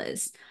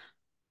novellas.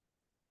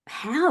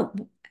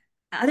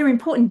 Are there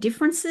important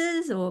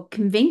differences or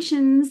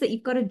conventions that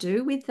you've got to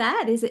do with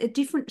that? Is it a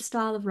different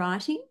style of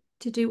writing?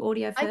 to do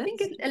audio I first?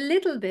 think it's a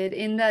little bit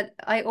in that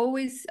I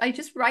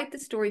just write the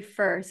story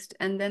first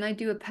and then I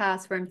do a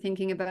pass where I'm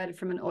thinking about it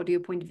from an audio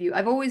point of view.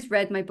 I've always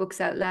read my books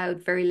out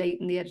loud very late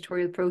in the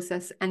editorial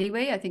process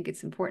anyway. I think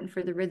it's important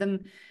for the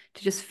rhythm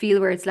to just feel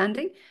where it's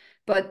landing.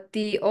 But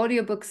the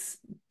audiobooks,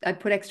 I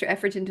put extra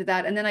effort into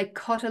that. And then I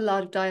cut a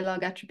lot of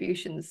dialogue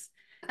attributions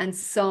and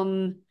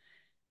some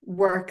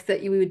work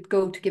that you would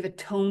go to give a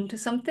tone to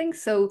something.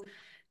 So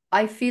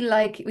I feel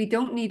like we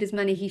don't need as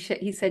many he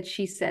said,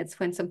 she said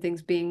when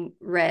something's being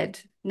read,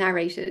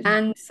 narrated.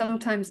 And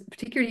sometimes,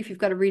 particularly if you've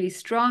got a really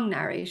strong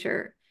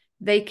narrator,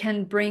 they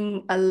can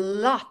bring a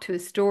lot to a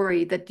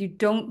story that you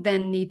don't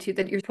then need to,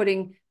 that you're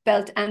putting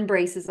belt and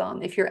braces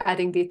on if you're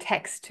adding the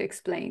text to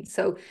explain.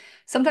 So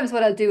sometimes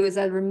what I'll do is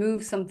I'll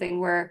remove something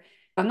where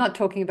I'm not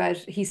talking about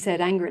he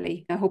said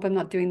angrily. I hope I'm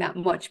not doing that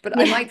much, but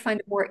I might find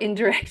a more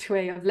indirect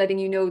way of letting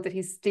you know that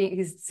he's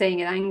saying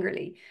it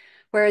angrily.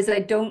 Whereas I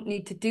don't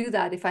need to do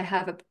that if I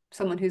have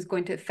someone who's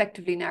going to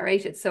effectively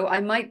narrate it. So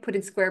I might put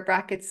in square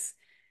brackets.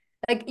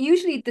 Like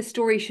usually the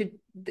story should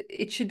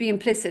be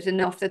implicit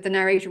enough that the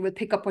narrator will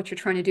pick up what you're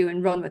trying to do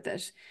and run with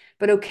it.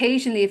 But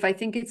occasionally, if I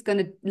think it's going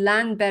to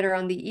land better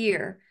on the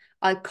ear,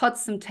 I'll cut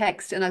some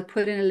text and I'll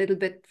put in a little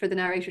bit for the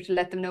narrator to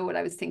let them know what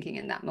I was thinking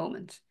in that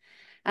moment.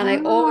 And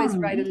I always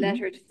write a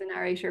letter to the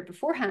narrator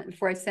beforehand,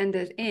 before I send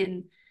it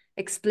in,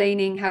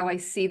 explaining how I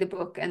see the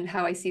book and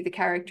how I see the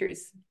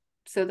characters.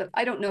 So that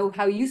I don't know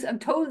how I'm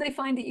told they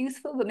find it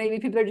useful, but maybe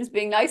people are just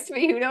being nice to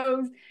me. Who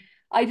knows?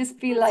 I just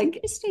feel That's like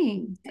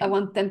interesting. I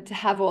want them to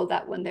have all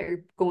that when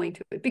they're going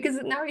to it, because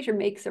the narrator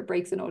makes or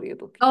breaks an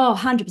audiobook. Oh,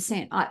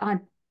 100%. I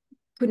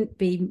couldn't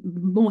be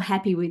more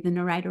happy with the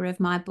narrator of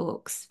my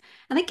books.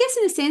 And I guess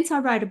in a sense I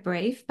wrote a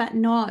brief, but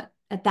not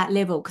at that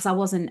level because I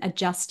wasn't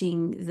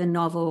adjusting the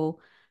novel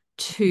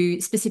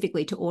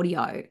specifically to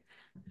audio.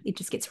 It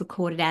just gets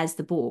recorded as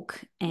the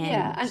book.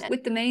 Yeah, and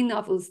with the main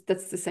novels,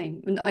 that's the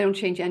same. I don't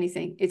change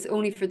anything. It's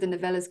only for the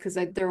novellas because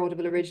they're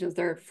Audible originals.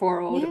 They're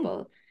for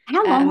Audible.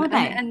 How long are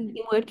they and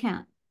in word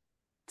count?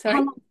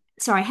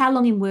 sorry, how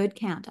long in word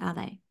count are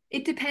they?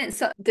 it depends.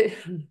 So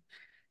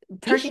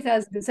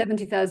 30,000 to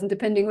 70,000,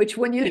 depending which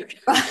one you look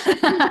at.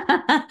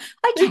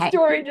 The Okay.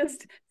 story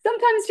just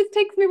sometimes just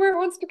takes me where it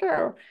wants to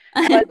go.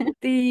 But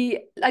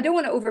I don't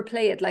want to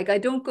overplay it. Like I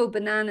don't go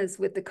bananas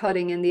with the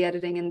cutting and the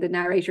editing and the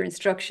narrator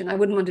instruction. I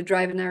wouldn't want to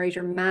drive a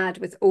narrator mad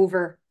with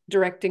over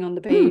directing on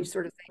the page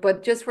sort of thing.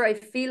 But just where I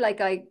feel like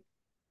I'm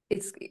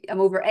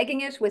over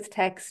egging it with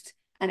text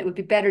and it would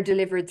be better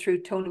delivered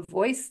through tone of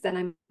voice, then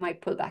I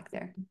might pull back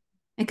there.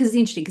 Because it's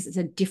interesting because it's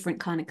a different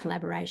kind of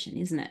collaboration,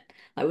 isn't it?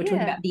 Like we were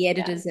talking about the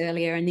editors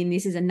earlier, and then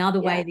this is another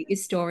way that your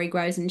story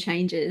grows and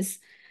changes.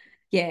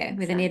 Yeah,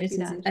 with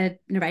a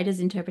narrator's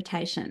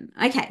interpretation.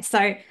 Okay,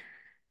 so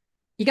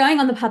you're going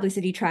on the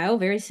publicity trail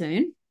very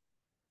soon.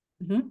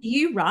 Do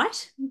you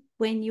write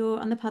when you're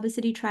on the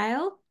publicity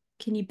trail?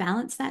 Can you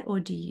balance that, or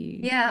do you?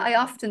 Yeah, I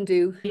often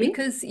do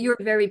because you're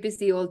very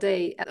busy all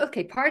day.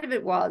 Okay, part of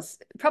it was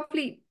I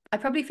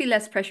probably feel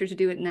less pressure to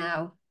do it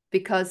now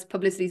because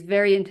publicity is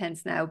very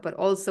intense now, but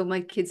also my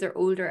kids are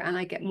older and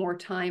I get more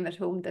time at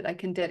home that I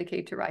can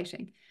dedicate to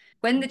writing.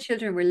 When the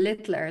children were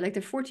littler, like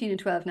they're 14 and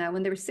 12 now,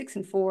 when they were 6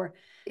 and 4,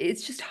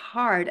 it's just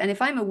hard. And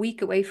if I'm a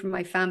week away from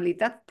my family,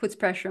 that puts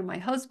pressure on my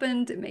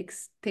husband. It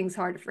makes things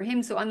harder for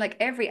him. So I'm like,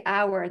 every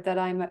hour that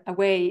I'm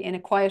away in a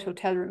quiet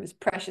hotel room is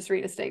precious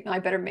real estate, and I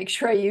better make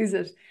sure I use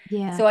it.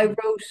 Yeah. So I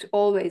wrote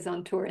always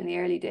on tour in the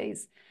early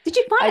days. Did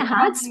you find it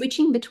hard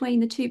switching between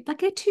the two?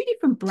 Like they're two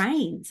different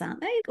brains, aren't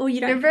they? Or you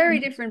don't? They're very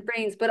different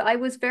brains, but I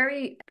was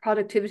very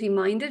productivity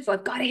minded. So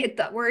I've got to hit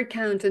that word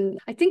count. And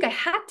I think I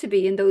had to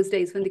be in those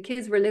days when the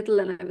kids were little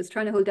and I was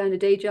trying to hold down a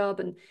day job,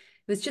 and it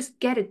was just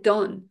get it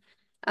done.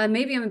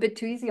 Maybe I'm a bit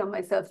too easy on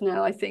myself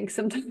now. I think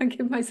sometimes I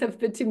give myself a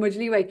bit too much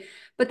leeway.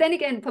 But then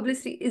again,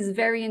 publicity is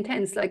very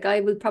intense. Like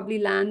I will probably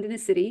land in a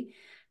city.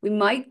 We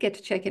might get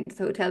to check into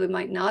the hotel, we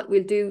might not.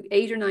 We'll do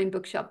 8 or 9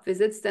 bookshop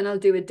visits. Then I'll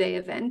do a day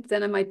event.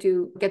 Then I might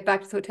get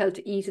back to the hotel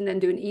to eat and then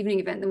do an evening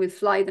event. Then we'll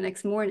fly the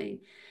next morning.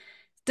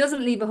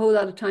 Doesn't leave a whole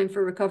lot of time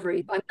for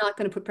recovery. I'm not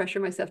going to put pressure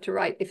on myself to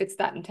write if it's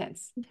that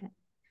intense. Okay.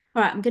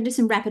 All right, I'm going to do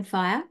some rapid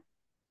fire.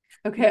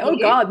 Okay. Oh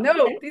God,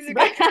 no. These are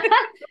good.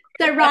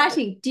 So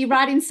writing, do you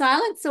write in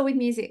silence or with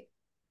music?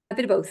 A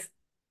bit of both.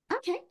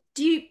 Okay.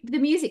 The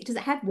music, does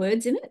it have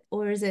words in it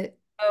or is it?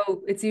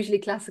 Oh, it's usually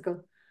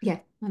classical. Yeah,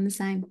 I'm the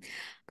same.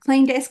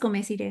 Clean desk or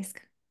messy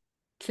desk?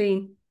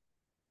 Clean.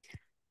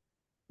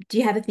 Do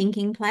you have a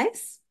thinking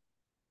place?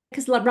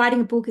 Because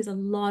writing a book is a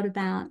lot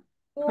about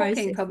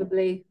walking,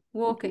 probably.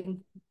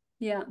 Walking.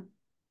 Yeah.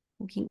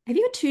 Walking. Have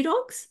you got 2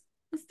 dogs?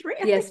 Or 3?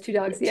 Yes, 2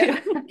 dogs. Yeah.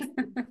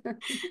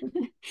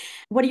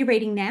 What are you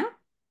reading now?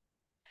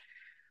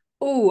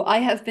 Oh,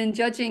 I've been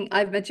judging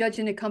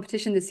a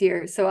competition this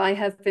year. So I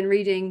have been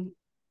reading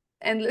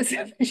endless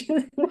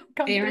competition,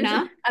 Fair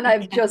enough. and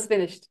I've just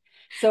finished.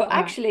 So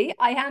actually,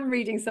 I am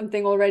reading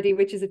something already,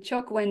 which is a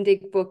Chuck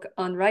Wendig book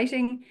on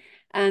writing.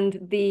 And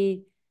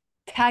the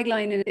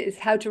tagline in it is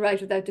How to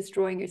Write Without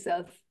Destroying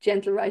Yourself,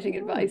 gentle writing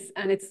advice.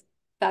 And it's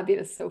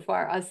fabulous so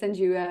far. I'll send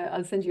you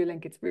a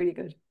link. It's really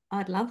good.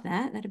 I'd love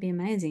that. That'd be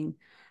amazing.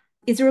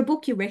 Is there a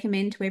book you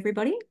recommend to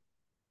everybody?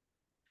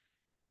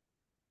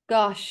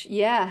 Gosh,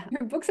 yeah.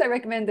 There are books I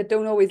recommend that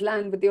don't always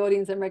land with the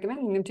audience I'm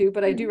recommending them to,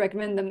 but I do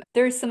recommend them.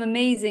 There's some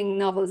amazing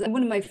novels. And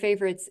one of my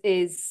favorites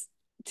is,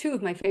 two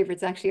of my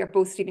favorites actually are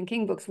both Stephen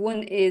King books.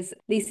 One is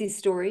Lisey's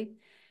Story,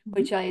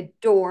 which I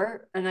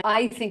adore. And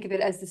I think of it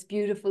as this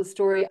beautiful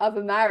story of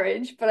a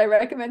marriage, but I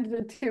recommended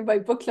it to my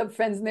book club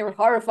friends and they were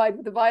horrified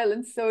with the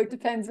violence. So it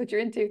depends what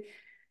you're into.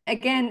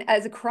 Again,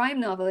 as a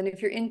crime novel, and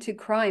if you're into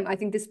crime, I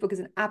think this book is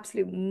an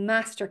absolute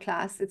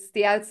masterclass. It's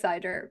The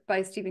Outsider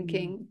by Stephen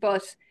King,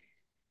 but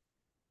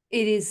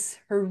it is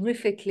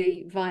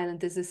horrifically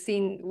violent. There's a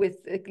scene with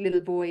a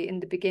little boy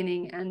in the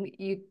beginning, and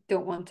you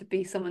don't want to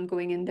be someone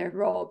going in there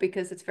raw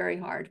because it's very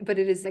hard, but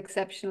it is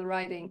exceptional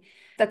writing.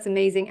 That's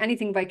amazing.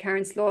 Anything by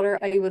Karen Slaughter,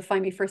 I will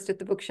find me first at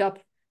the bookshop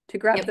to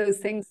grab those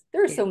things.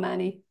 There are so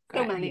many.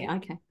 Great. So many. Yeah,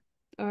 okay.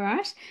 All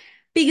right.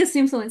 Biggest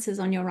influences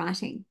on your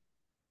writing?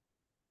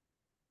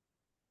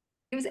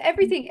 It was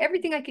everything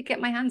I could get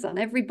my hands on.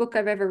 Every book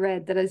I've ever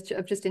read that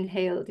I've just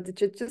inhaled. It's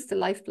just a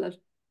lifeblood.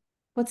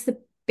 What's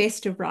the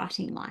best of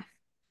writing life?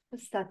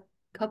 Just that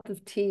cup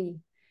of tea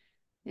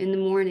in the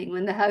morning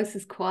when the house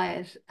is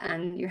quiet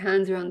and your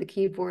hands are on the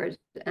keyboard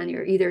and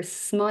you're either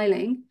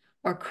smiling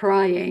or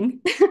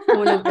crying,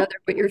 one or the other,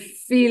 but you're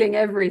feeling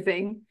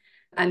everything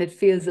and it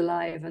feels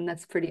alive, and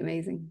that's pretty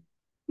amazing.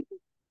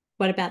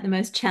 What about the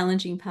most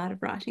challenging part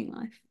of writing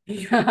life?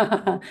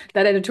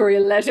 That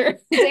editorial letter,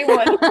 day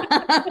one.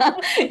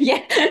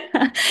 Yeah.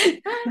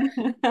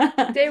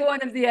 Day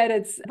one of the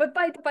edits. But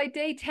by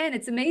day 10,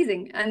 it's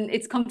amazing. And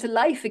it's come to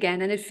life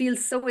again. And it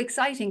feels so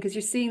exciting because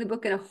you're seeing the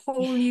book in a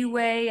whole new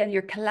way and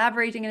you're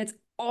collaborating and it's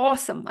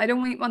awesome. I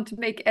don't want to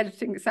make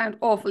editing sound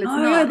awful. It's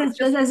not.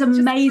 There's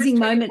amazing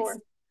moments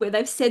where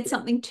they've said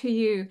something to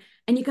you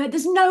and you go,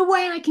 there's no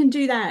way I can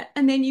do that.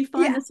 And then you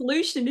find the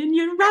solution and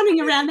you're running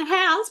around the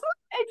house.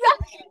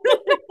 Exactly.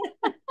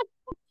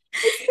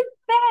 It's the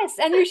best.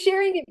 And you're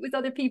sharing it with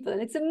other people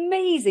and it's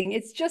amazing.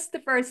 It's just the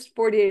first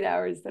 48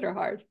 hours that are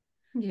hard.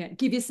 Yeah,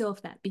 give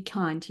yourself that. Be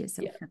kind to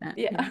yourself for that.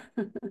 Yeah.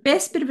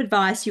 Best bit of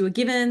advice you were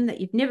given that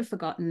you've never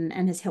forgotten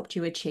and has helped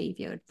you achieve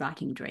your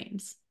writing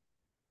dreams?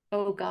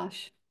 Oh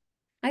gosh,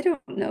 I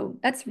don't know.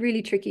 That's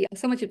really tricky.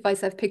 So much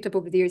advice I've picked up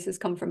over the years has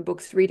come from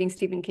books, reading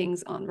Stephen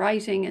King's on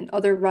writing and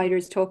other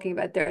writers talking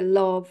about their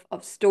love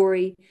of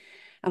story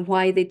and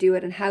why they do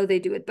it and how they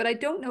do it. But I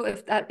don't know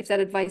if that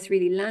advice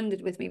really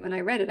landed with me when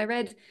I read it. I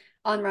read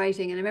on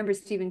writing and I remember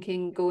Stephen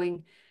King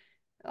going,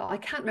 oh, I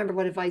can't remember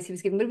what advice he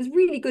was giving, but it was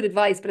really good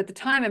advice. But at the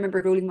time, I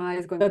remember rolling my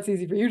eyes going, that's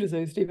easy for you to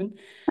say, Stephen.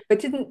 It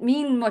didn't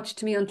mean much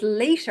to me until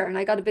later. And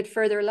I got a bit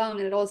further along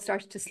and it all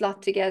started to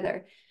slot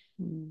together.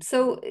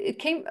 So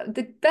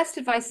the best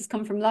advice has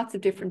come from lots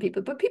of different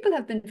people, but people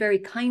have been very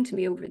kind to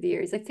me over the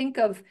years. I think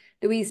of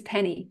Louise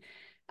Penny.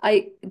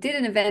 I did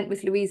an event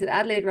with Louise at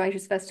Adelaide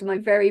Writers Festival,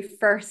 my very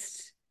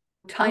first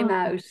time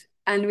out.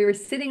 And we were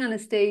sitting on a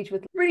stage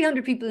with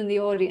 300 people in the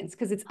audience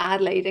because it's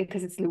Adelaide and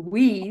because it's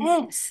Louise.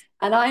 Yes.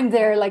 And I'm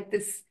there like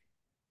this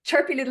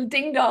chirpy little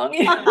ding dong.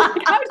 Like, how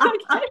did I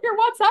get here?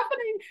 What's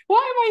happening? Why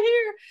am I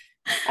here?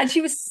 And she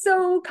was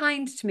so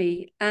kind to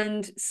me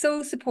and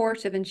so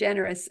supportive and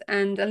generous.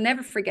 And I'll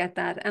never forget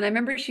that. And I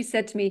remember she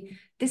said to me,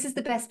 this is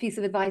the best piece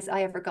of advice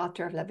I ever got,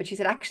 Dervla. But she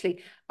said,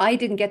 actually, I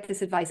didn't get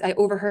this advice. I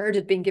overheard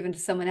it being given to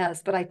someone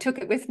else, but I took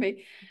it with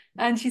me.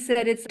 And she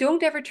said,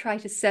 don't ever try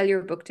to sell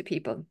your book to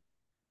people.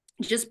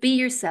 Just be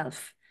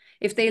yourself.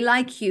 If they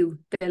like you,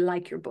 they'll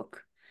like your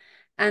book.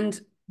 And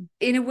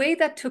in a way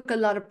that took a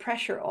lot of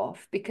pressure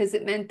off because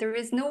it meant there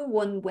is no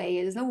one way,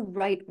 there's no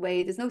right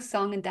way, there's no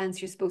song and dance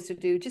you're supposed to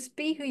do. Just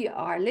be who you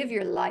are, live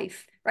your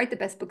life, write the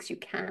best books you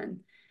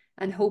can,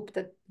 and hope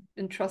that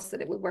and trust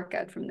that it will work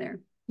out from there.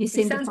 You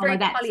seem to follow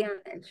that.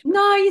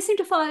 No, you seem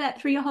to follow that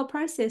through your whole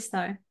process,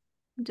 though.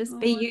 Just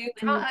be you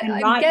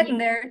I'm getting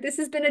there. This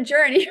has been a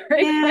journey,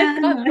 right? Yeah.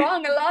 I've gone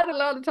wrong a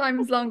lot of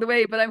times along the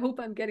way, but I hope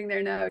I'm getting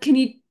there now. Can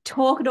you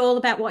talk at all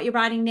about what you're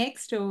writing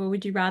next, or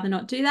would you rather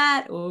not do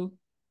that? Or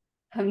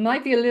it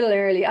might be a little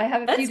early. I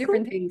have a few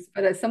different things,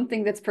 but it's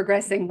something that's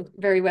progressing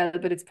very well,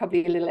 but it's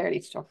probably a little early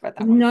to talk about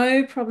that one.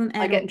 No problem at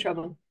all. I get in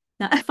trouble.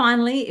 Now,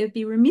 finally, it would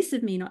be remiss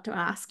of me not to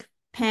ask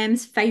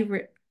Pam's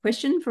favourite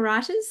question for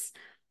writers.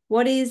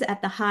 What is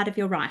at the heart of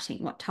your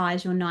writing? What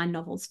ties your 9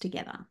 novels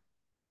together?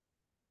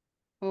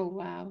 Oh,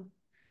 wow.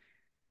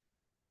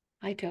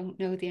 I don't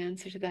know the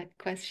answer to that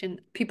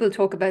question. People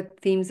talk about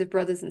themes of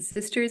brothers and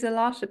sisters a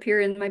lot appear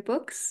in my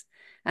books.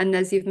 And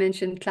as you've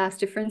mentioned, class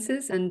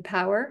differences and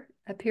power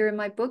appear in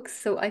my books.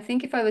 So I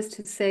think if I was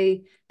to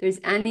say there's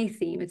any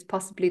theme, it's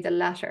possibly the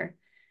latter,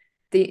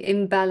 the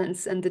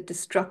imbalance and the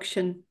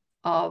destruction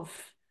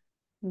of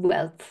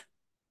wealth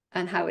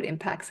and how it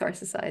impacts our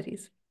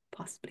societies,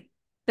 possibly.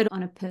 But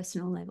on a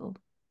personal level.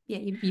 Yeah,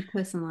 you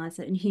personalize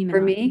it and humanize it.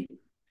 For me?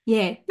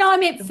 Yeah. No, I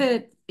meant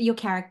for your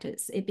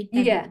characters.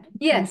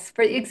 Yes,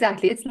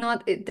 exactly. It's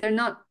not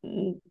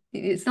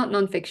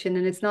nonfiction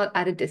and it's not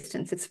at a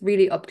distance. It's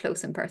really up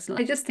close and personal.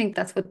 I just think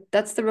that's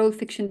the role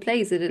fiction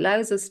plays. It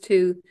allows us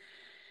to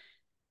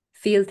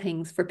feel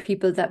things for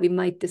people that we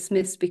might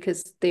dismiss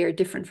because they are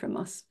different from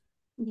us.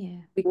 Yeah.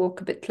 We walk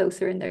a bit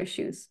closer in their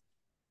shoes.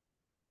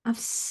 I've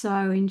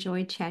so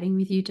enjoyed chatting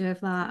with you,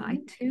 Dervla. Me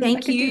too.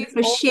 Thank you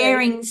for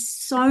sharing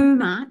so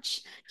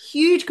much.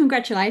 Huge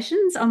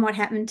congratulations on what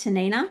happened to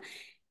Nina.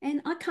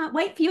 And I can't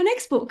wait for your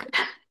next book.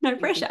 No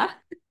pressure.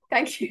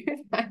 Thank you.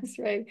 Thanks,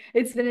 Rae.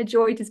 It's been a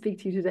joy to speak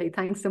to you today.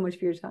 Thanks so much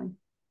for your time.